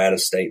Colorado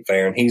State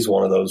Fair. And he's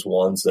one of those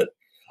ones that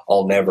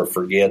I'll never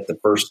forget. The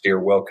first steer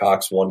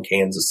Wilcox won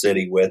Kansas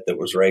City with that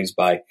was raised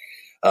by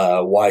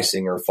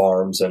Weisinger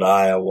Farms in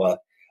Iowa.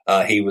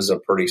 He was a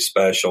pretty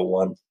special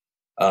one.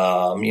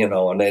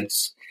 And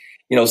it's,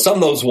 some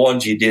of those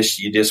ones you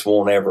just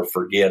won't ever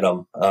forget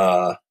them,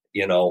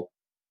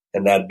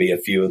 and that'd be a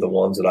few of the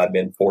ones that I've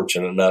been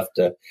fortunate enough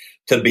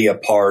to be a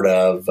part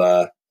of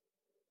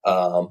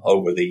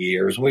over the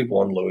years. We've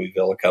won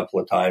Louisville a couple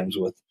of times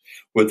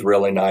with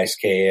really nice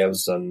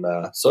calves. And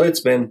so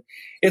it's been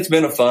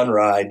a fun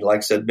ride. Like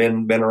I said,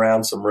 been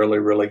around some really,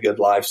 really good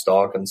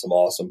livestock and some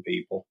awesome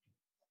people.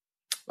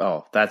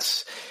 Oh,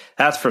 that's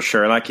for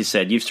sure. Like you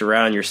said, you've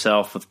surrounded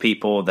yourself with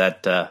people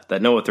that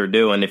know what they're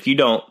doing. If you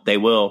don't, they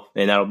will,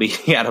 and that'll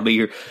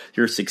be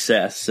your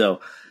success.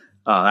 So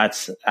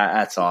that's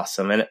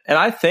awesome. And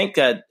I think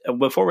that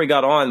before we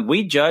got on,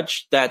 we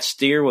judged that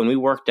steer when we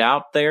worked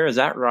out there. Is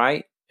that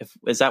right?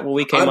 Is that what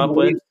we came up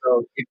with?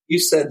 So. If you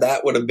said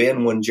that would have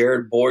been when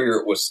Jared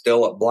Boyer was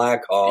still at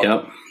Blackhawk,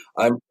 yep.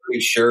 I'm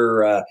pretty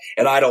sure.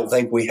 And I don't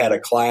think we had a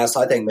class.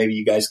 I think maybe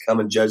you guys come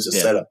and judge a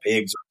set of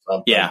pigs or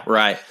something. Yeah,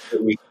 right.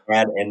 That we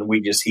had, and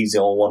he's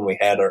the only one we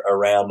had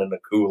around in the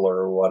cooler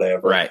or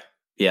whatever. Right.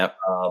 Yep.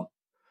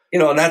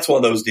 And that's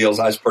one of those deals.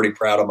 I was pretty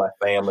proud of my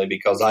family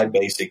because I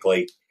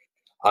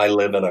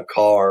live in a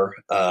car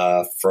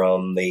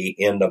from the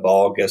end of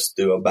August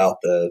through about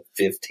the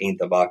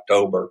 15th of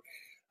October.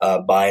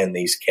 Buying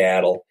these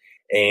cattle,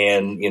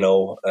 and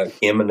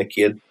him and the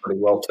kids pretty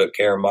well took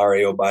care of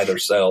Mario by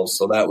themselves.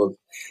 So that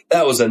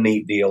was a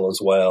neat deal as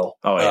well.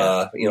 Oh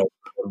yeah,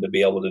 to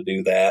be able to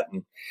do that.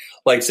 And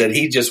like I said,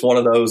 he's just one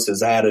of those.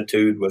 His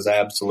attitude was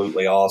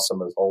absolutely awesome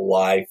his whole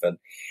life, and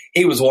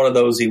he was one of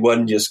those. He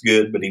wasn't just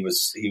good, but he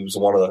was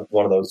one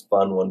of those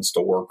fun ones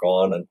to work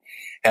on, and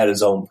had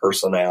his own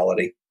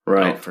personality.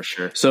 Right, for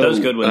sure. So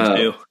those good ones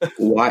too.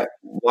 Why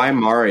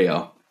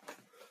Mario?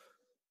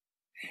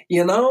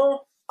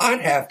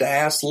 I'd have to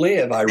ask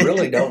Liv. I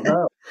really don't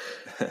know.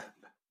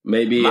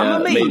 Maybe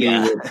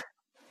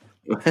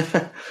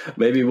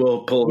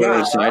we'll pull her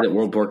aside at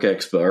World Pork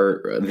Expo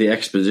or the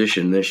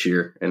exposition this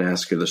year and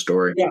ask her the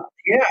story. Yeah,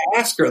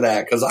 ask her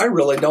that because I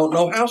really don't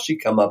know how she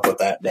come up with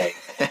that name.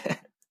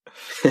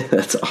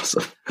 That's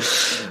awesome.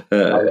 I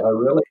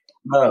really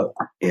don't know.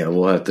 Yeah,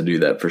 we'll have to do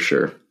that for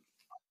sure.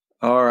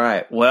 All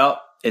right.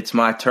 Well, it's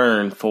my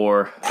turn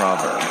for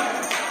Proverb.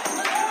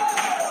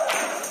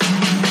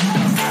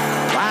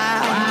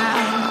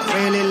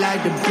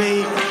 The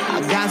beat.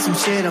 I got some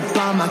shit up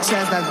on my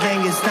chest. I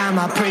think it's time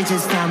I preach.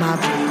 It's time I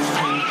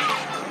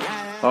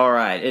preach. All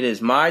right. It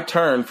is my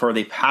turn for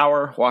the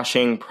power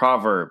washing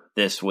proverb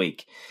this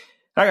week.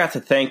 I got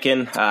to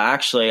thinking,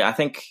 actually, I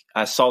think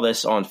I saw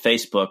this on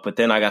Facebook, but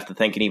then I got to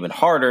thinking even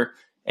harder.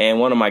 And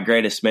one of my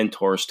greatest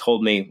mentors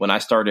told me when I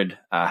started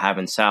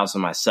having sows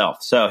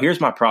myself. So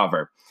here's my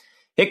proverb.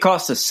 It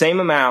costs the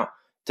same amount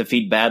to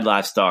feed bad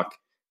livestock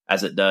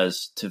as it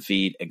does to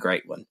feed a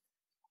great one.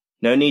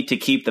 No need to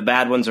keep the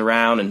bad ones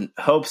around in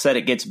hopes that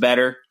it gets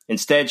better.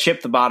 Instead,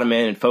 ship the bottom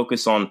in and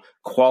focus on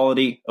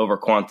quality over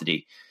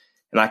quantity.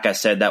 And like I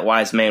said, that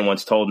wise man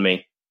once told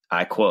me,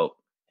 I quote,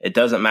 "It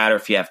doesn't matter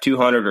if you have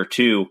 200 or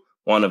 2,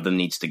 one of them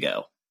needs to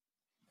go."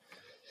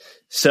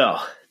 So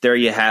there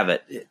you have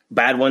it.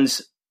 Bad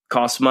ones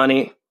cost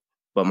money,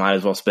 but might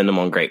as well spend them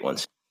on great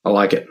ones. I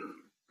like it.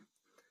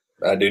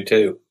 I do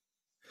too.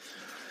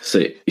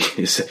 Save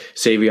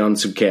you on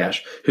some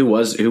cash. Who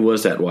was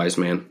that wise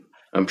man?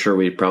 I'm sure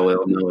we probably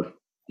all know it.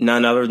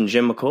 None other than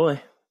Jim McCoy.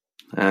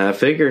 I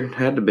figured,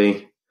 had to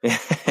be,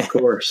 of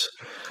course.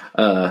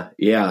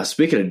 Yeah.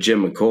 Speaking of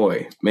Jim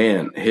McCoy,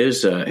 man,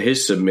 his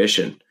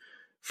submission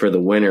for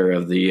the winner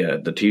of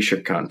the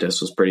T-shirt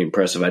contest was pretty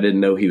impressive. I didn't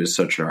know he was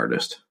such an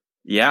artist.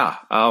 Yeah.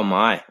 Oh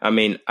my. I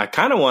mean, I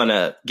kind of want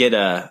to get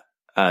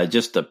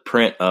just a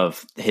print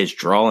of his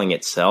drawing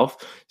itself.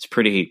 It's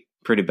pretty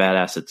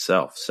badass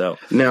itself. So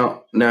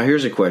now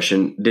here's a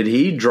question: did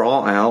he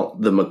draw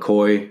out the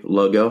McCoy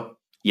logo?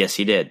 Yes,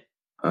 he did.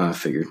 I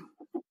figured.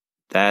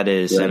 That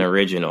is an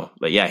original.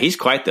 But yeah, he's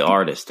quite the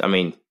artist. I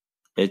mean,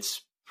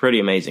 it's pretty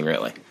amazing,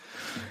 really.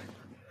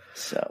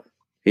 So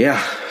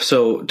yeah.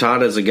 So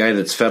Todd, as a guy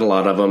that's fed a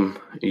lot of them,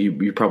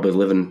 you probably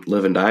live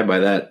and die by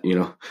that. You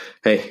know,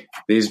 hey,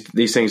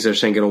 these things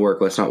just ain't going to work.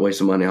 Let's not waste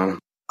the money on them.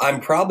 I'm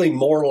probably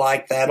more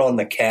like that on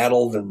the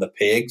cattle than the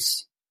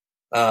pigs.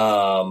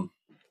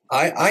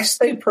 I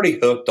stay pretty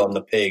hooked on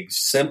the pigs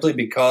simply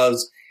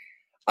because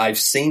I've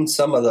seen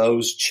some of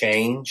those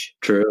change.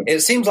 True.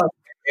 It seems like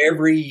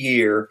every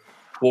year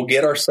we'll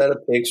get our set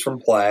of pigs from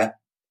Platt,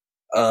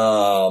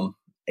 and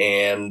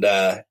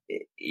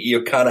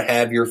you kind of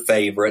have your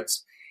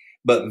favorites,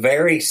 but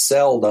very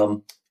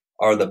seldom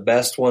are the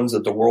best ones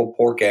at the World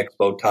Pork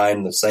Expo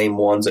time the same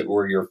ones that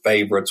were your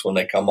favorites when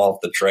they come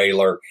off the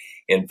trailer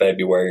in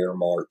February or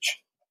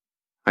March.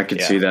 I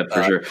could see that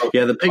for sure.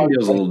 Yeah, the pig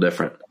deal's a little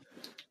different.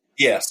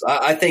 Yes,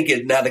 I think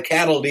now the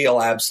cattle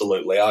deal,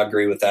 absolutely. I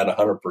agree with that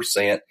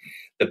 100%.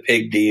 The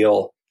pig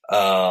deal,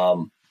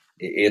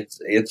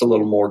 it's a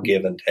little more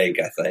give and take,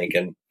 I think.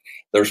 And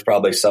there's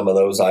probably some of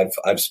those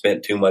I've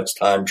spent too much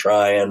time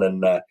trying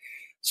and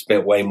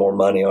spent way more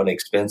money on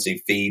expensive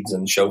feeds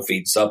and show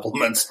feed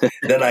supplements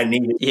than I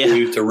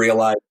needed to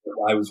realize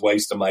that I was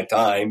wasting my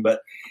time. But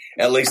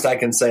at least I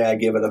can say I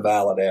give it a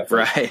valid effort.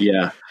 Right.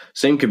 Yeah.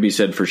 Same could be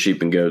said for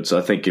sheep and goats.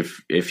 I think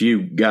if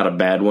you got a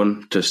bad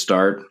one to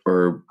start,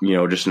 or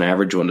just an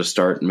average one to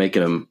start,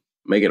 making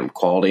them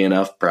quality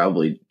enough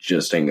probably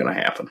just ain't going to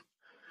happen.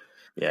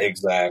 Yeah,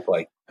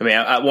 exactly. I mean,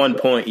 at one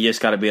point you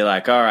just got to be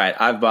like, all right,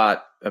 I've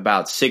bought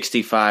about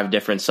 65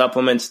 different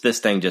supplements. This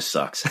thing just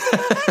sucks.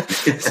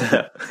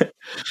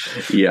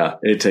 Yeah,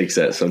 it takes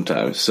that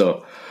sometimes.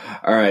 So,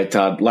 all right,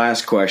 Todd,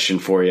 last question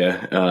for you.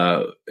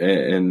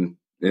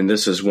 And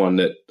this is one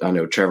that I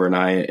know Trevor and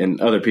I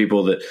and other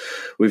people that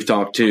we've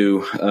talked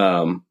to,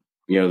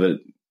 that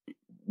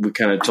we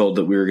kind of told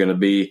that we were going to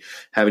be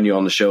having you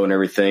on the show and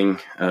everything.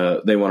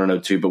 They want to know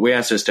too, but we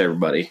asked this to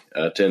everybody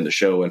to end the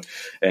show.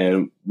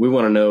 And we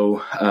want to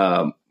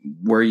know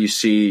where you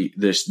see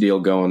this deal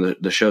going,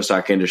 the show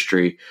stock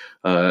industry,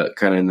 kind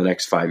of in the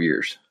next 5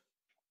 years.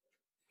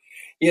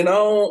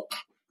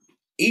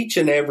 Each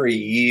and every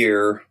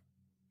year,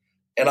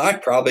 and I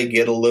probably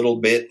get a little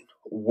bit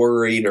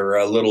worried or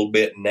a little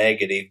bit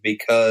negative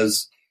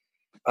because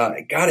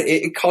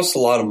it costs a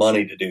lot of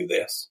money to do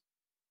this.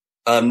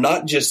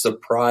 Not just the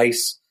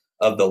price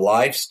of the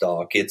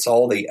livestock, it's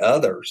all the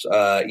others.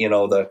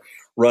 The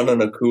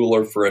running a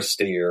cooler for a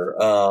steer,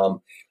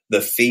 the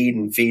feed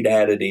and feed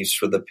additives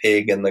for the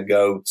pig and the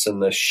goats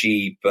and the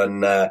sheep.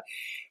 And,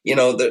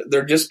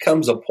 there just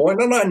comes a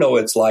point, and I know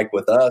it's like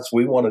with us,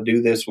 we want to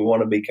do this, we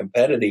want to be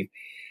competitive,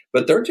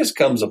 but there just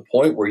comes a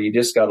point where you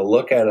just got to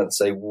look at it and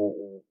say, well,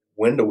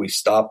 when do we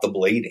stop the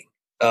bleeding?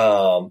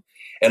 And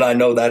I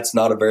know that's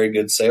not a very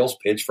good sales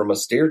pitch from a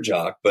steer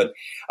jock, but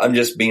I'm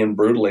just being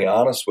brutally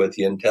honest with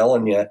you and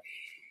telling you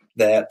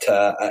that,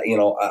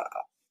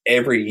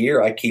 every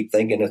year I keep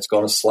thinking it's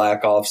going to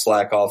slack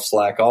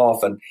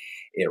off. And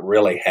it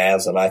really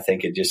hasn't. I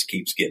think it just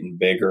keeps getting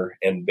bigger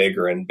and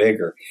bigger and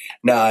bigger.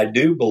 Now, I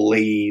do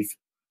believe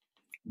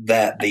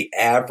that the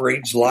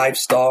average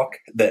livestock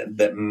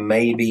that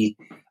maybe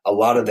a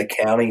lot of the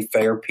county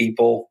fair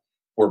people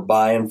were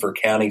buying for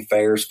county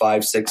fairs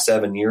 5, 6,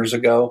 7 years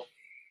ago,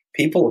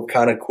 people have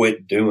kind of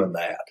quit doing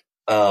that.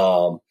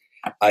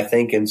 I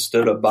think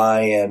instead of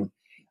buying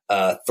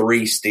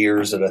 3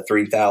 steers at a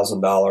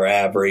 $3,000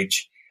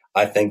 average,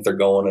 I think they're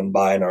going and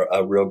buying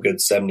a real good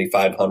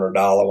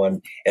 $7,500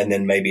 one and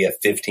then maybe a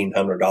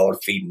 $1,500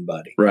 feeding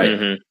buddy. Right.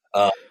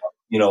 Mm-hmm.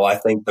 I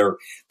think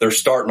they're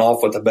starting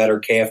off with a better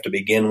calf to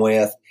begin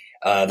with.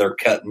 They're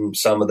cutting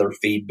some of their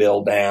feed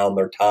bill down,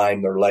 their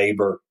time, their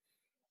labor.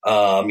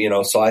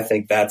 So I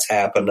think that's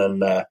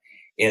happening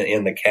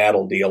in the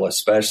cattle deal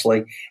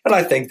especially. And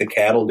I think the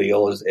cattle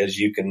deal is, as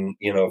you can,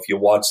 if you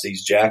watch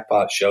these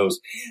jackpot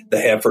shows,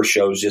 the heifer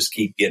shows just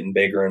keep getting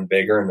bigger and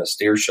bigger, and the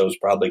steer shows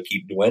probably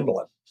keep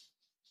dwindling.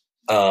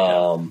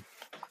 But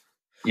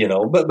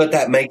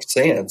that makes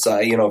sense.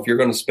 If you're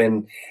going to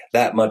spend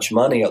that much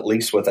money, at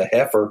least with a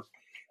heifer,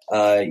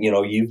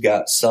 you've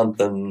got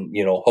something,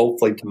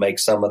 hopefully to make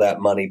some of that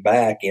money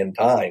back in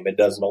time. It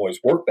doesn't always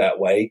work that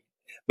way,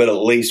 but at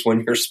least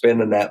when you're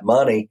spending that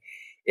money,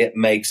 it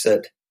makes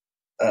it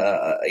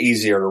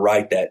easier to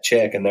write that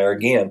check. And there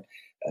again,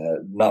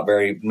 not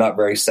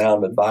very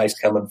sound advice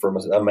coming from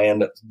a man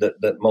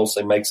that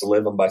mostly makes a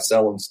living by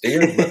selling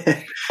steers.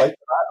 But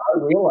I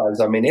realize,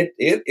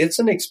 it's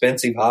an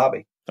expensive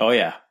hobby. Oh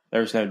yeah,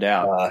 there's no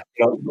doubt.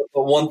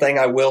 But one thing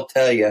I will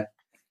tell you,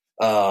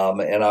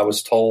 And I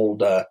was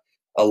told a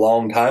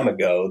long time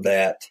ago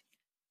that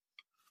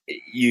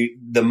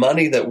the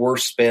money that we're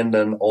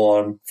spending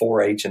on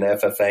 4-H and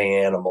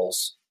FFA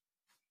animals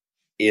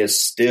is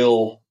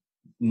still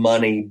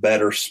money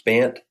better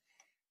spent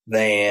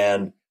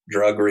than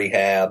drug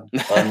rehab,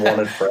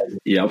 unwanted pregnancy.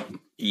 Yep.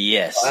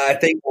 Yes. I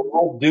think we're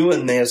all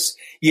doing this.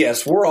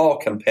 Yes, we're all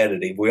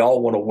competitive. We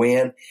all want to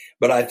win.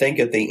 But I think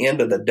at the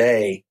end of the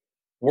day,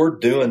 we're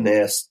doing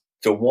this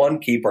to, one,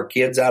 keep our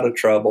kids out of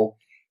trouble,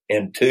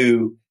 and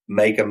two,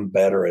 make them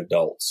better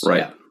adults.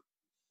 Right.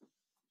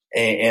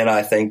 And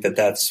I think that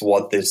that's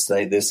what this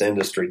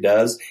industry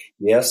does.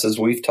 Yes, as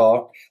we've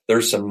talked,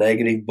 there's some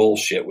negative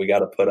bullshit we got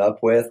to put up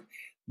with.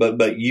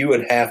 But you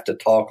would have to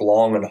talk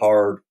long and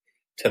hard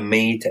to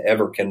me to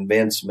ever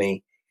convince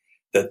me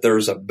that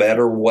there's a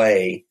better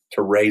way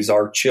to raise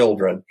our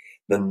children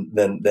than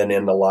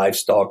in the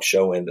livestock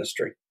show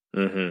industry.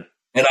 Mm-hmm.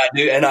 And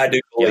I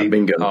do believe. Yeah,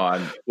 bingo.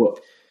 Well,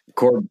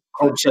 Cord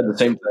said the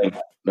same thing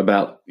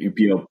about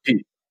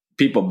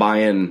people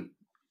buying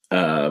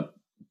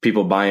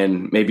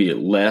maybe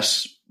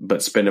less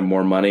but spending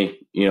more money,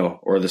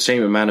 or the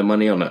same amount of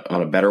money on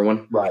a better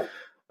one. Right.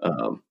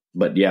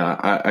 But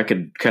yeah, I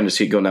could kind of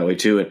see it going that way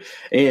too.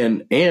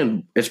 And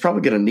it's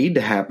probably going to need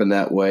to happen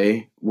that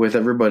way with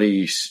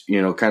everybody's,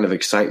 kind of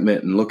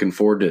excitement and looking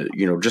forward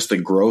to, just the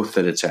growth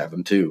that it's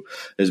having too.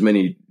 As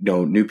many,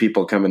 new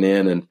people coming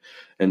in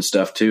and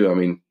stuff too. I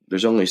mean,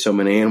 there's only so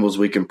many animals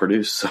we can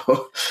produce.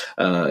 So,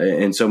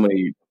 and so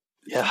many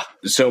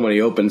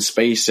open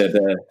space at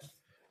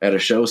a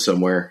show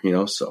somewhere,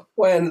 so.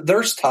 When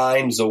there's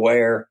times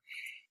where,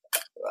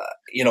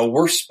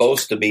 we're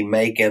supposed to be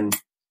making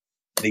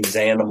these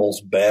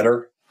animals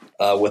better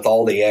with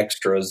all the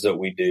extras that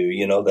we do,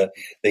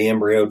 the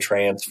embryo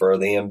transfer,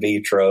 the in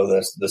vitro,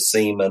 the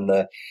semen,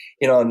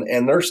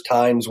 and there's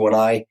times when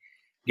I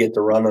get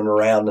to running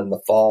around in the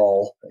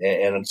fall,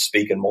 and I'm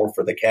speaking more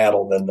for the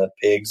cattle than the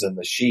pigs and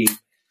the sheep,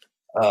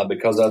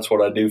 because that's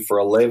what I do for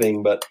a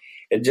living. But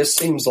it just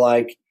seems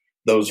like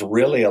those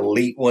really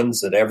elite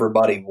ones that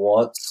everybody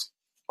wants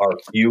are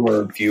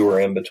fewer and fewer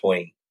in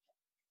between.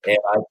 And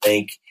I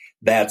think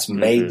that's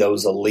made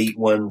those elite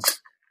ones,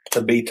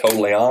 to be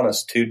totally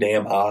honest, too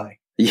damn high.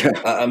 Yeah.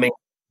 I mean,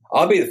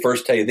 I'll be the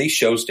first to tell you, these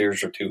show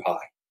steers are too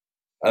high.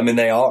 I mean,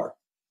 they are.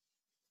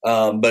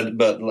 But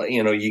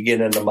you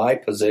get into my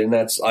position.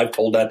 I've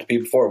told that to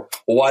people before.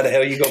 Well, why the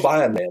hell you go buy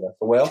them then? I said,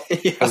 well,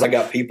 because I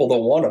got people that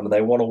want them and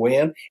they want to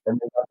win and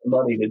they got the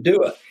money to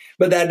do it.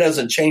 But that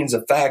doesn't change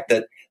the fact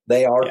that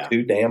they are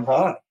too damn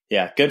high.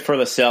 Yeah. Good for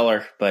the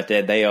seller, but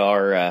they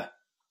are,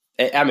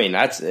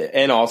 that's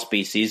in all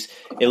species.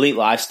 Elite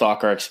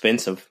livestock are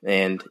expensive,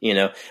 and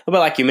but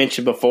like you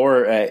mentioned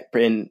before,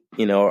 in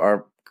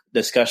our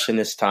discussion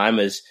this time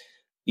is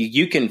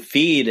you can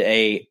feed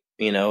a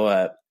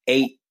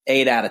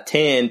 8 out of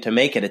 10 to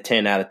make it a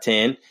 10 out of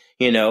 10.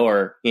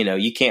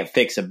 You can't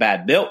fix a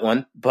bad built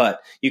one, but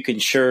you can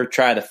sure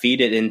try to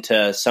feed it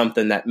into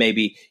something that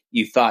maybe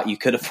you thought you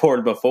could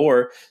afford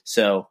before.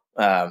 So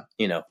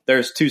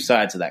there's two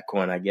sides of that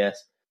coin, I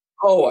guess.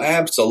 Oh,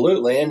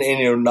 absolutely.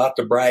 And not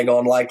to brag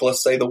on, like,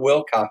 let's say the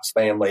Wilcox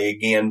family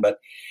again, but,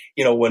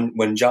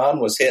 when John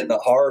was hitting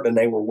it hard and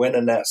they were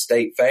winning that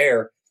state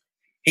fair,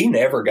 he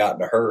never got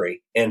in a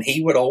hurry. And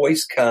he would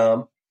always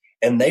come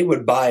and they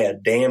would buy a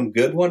damn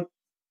good one,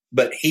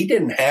 but he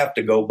didn't have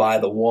to go buy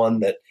the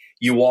one that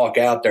you walk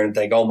out there and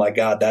think, oh my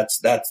God, that's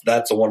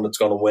the one that's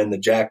going to win the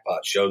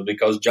jackpot shows,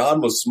 because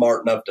John was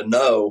smart enough to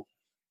know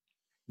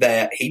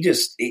that he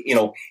just,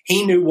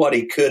 he knew what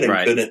he could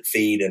and couldn't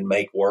feed and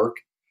make work.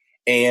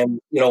 And,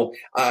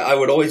 I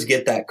would always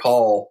get that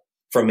call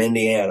from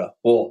Indiana.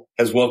 Well,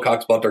 has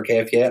Wilcox bought their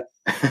calf yet?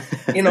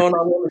 And I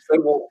want to say,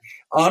 well,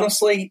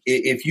 honestly,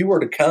 if you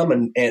were to come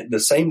and the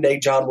same day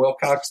John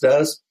Wilcox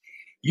does,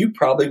 you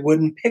probably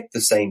wouldn't pick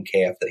the same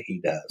calf that he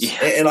does.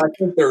 Yeah. And I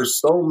think there's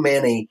so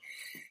many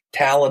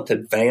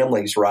talented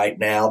families right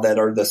now that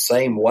are the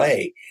same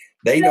way.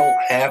 They don't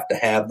have to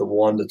have the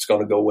one that's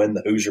going to go win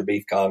the Hoosier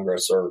Beef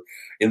Congress or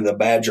in the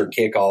Badger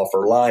Kickoff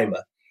or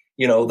Lima.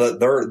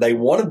 They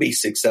want to be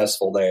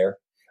successful there,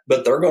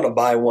 but they're going to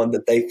buy one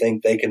that they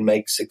think they can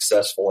make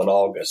successful in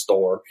August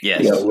or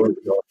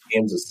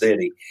Kansas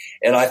City.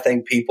 And I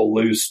think people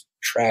lose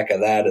track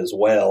of that as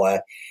well.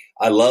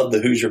 I love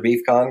the Hoosier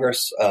Beef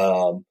Congress.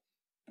 I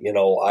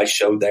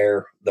showed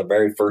there the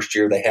very first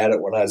year they had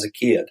it when I was a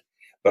kid.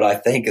 But I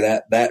think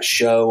that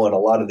show and a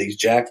lot of these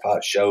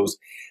jackpot shows,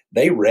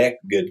 they wreck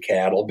good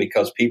cattle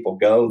because people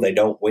go, they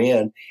don't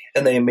win,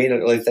 and they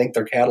immediately think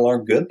their cattle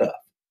aren't good enough.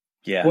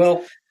 Yeah.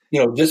 Well,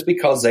 just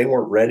because they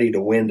weren't ready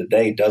to win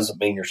today doesn't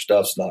mean your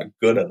stuff's not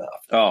good enough.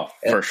 Oh,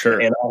 for sure.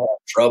 And I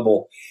have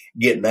trouble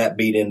getting that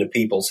beat into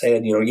people's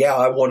head.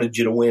 I wanted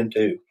you to win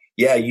too.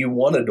 Yeah, you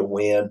wanted to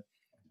win,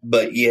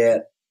 but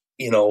yet,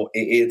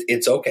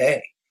 it's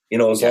okay.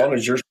 As long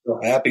as you're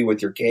still happy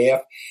with your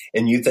calf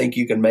and you think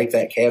you can make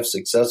that calf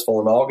successful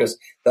in August,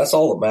 that's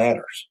all that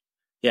matters.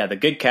 Yeah, the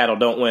good cattle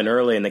don't win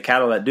early, and the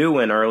cattle that do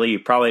win early, you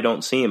probably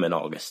don't see them in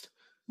August.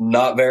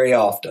 Not very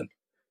often.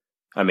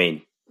 I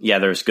mean, yeah,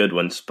 there's good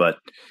ones, but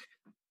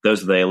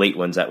those are the elite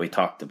ones that we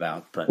talked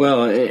about. But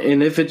well,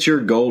 and if it's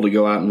your goal to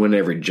go out and win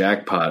every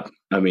jackpot,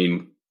 I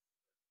mean,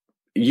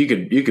 you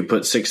could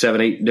put 6, 7,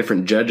 8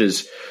 different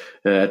judges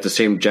at the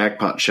same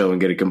jackpot show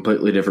and get a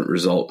completely different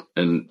result.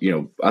 And,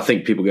 I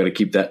think people got to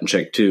keep that in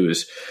check too,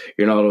 is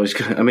you're not always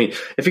gonna, I mean,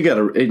 if you got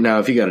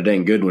a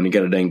dang good one, you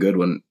got a dang good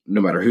one,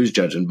 no matter who's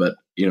judging. But,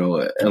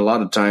 a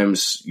lot of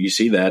times you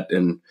see that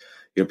and,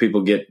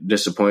 people get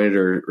disappointed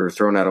or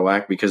thrown out of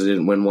whack because they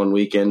didn't win one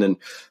weekend, and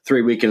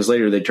 3 weekends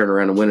later they turn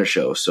around and win a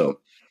show. So.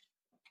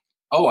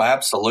 Oh,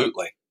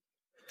 absolutely.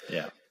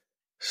 Yeah.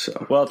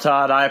 So, well,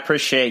 Todd, I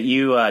appreciate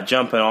you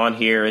jumping on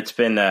here. It's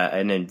been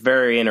a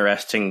very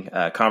interesting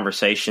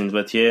conversations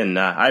with you, and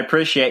I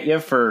appreciate you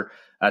for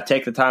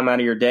taking the time out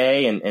of your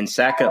day, and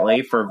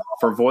secondly, for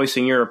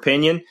voicing your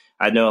opinion.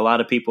 I know a lot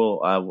of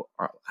people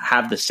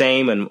have the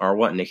same and are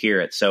wanting to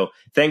hear it. So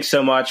thanks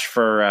so much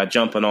for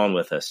jumping on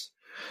with us.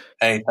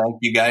 Hey, thank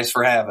you guys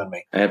for having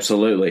me.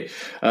 Absolutely.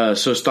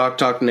 So Stock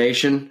Talk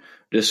Nation,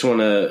 just want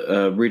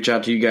to reach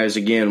out to you guys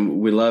again.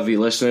 We love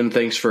you listening.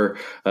 Thanks for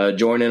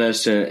joining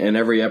us in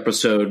every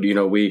episode.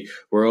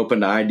 We're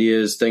open to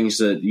ideas, things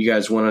that you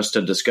guys want us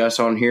to discuss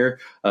on here.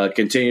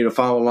 Continue to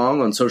follow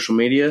along on social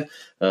media,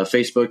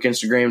 Facebook,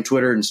 Instagram,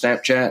 Twitter, and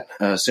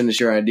Snapchat. Send us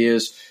your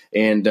ideas,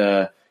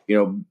 and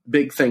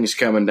big things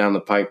coming down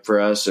the pipe for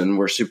us, and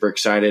we're super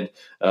excited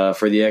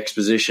for the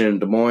exposition in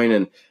Des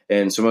Moines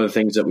and some other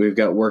things that we've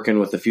got working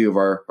with a few of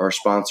our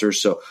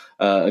sponsors. So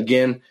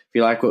again, if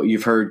you like what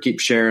you've heard, keep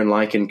sharing,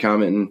 liking,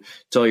 commenting,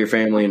 tell your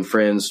family and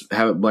friends,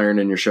 have it blaring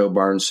in your show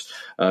barns,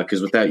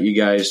 because without you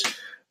guys,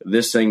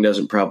 this thing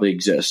doesn't probably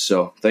exist.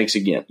 So thanks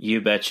again. You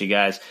bet you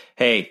guys.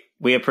 Hey,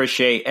 we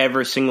appreciate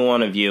every single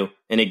one of you.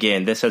 And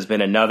again, this has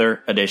been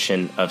another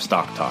edition of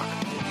Stock Talk.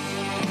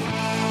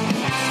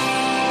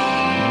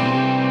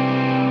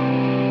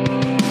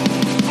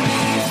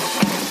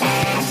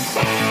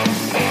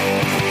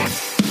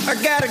 I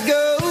gotta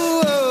go.